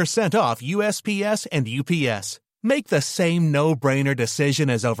 89% off USPS and UPS. Make the same no-brainer decision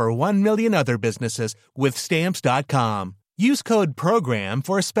as over 1 million other businesses with Stamps.com. Use code PROGRAM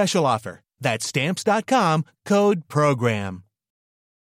for a special offer. That's Stamps.com, code PROGRAM.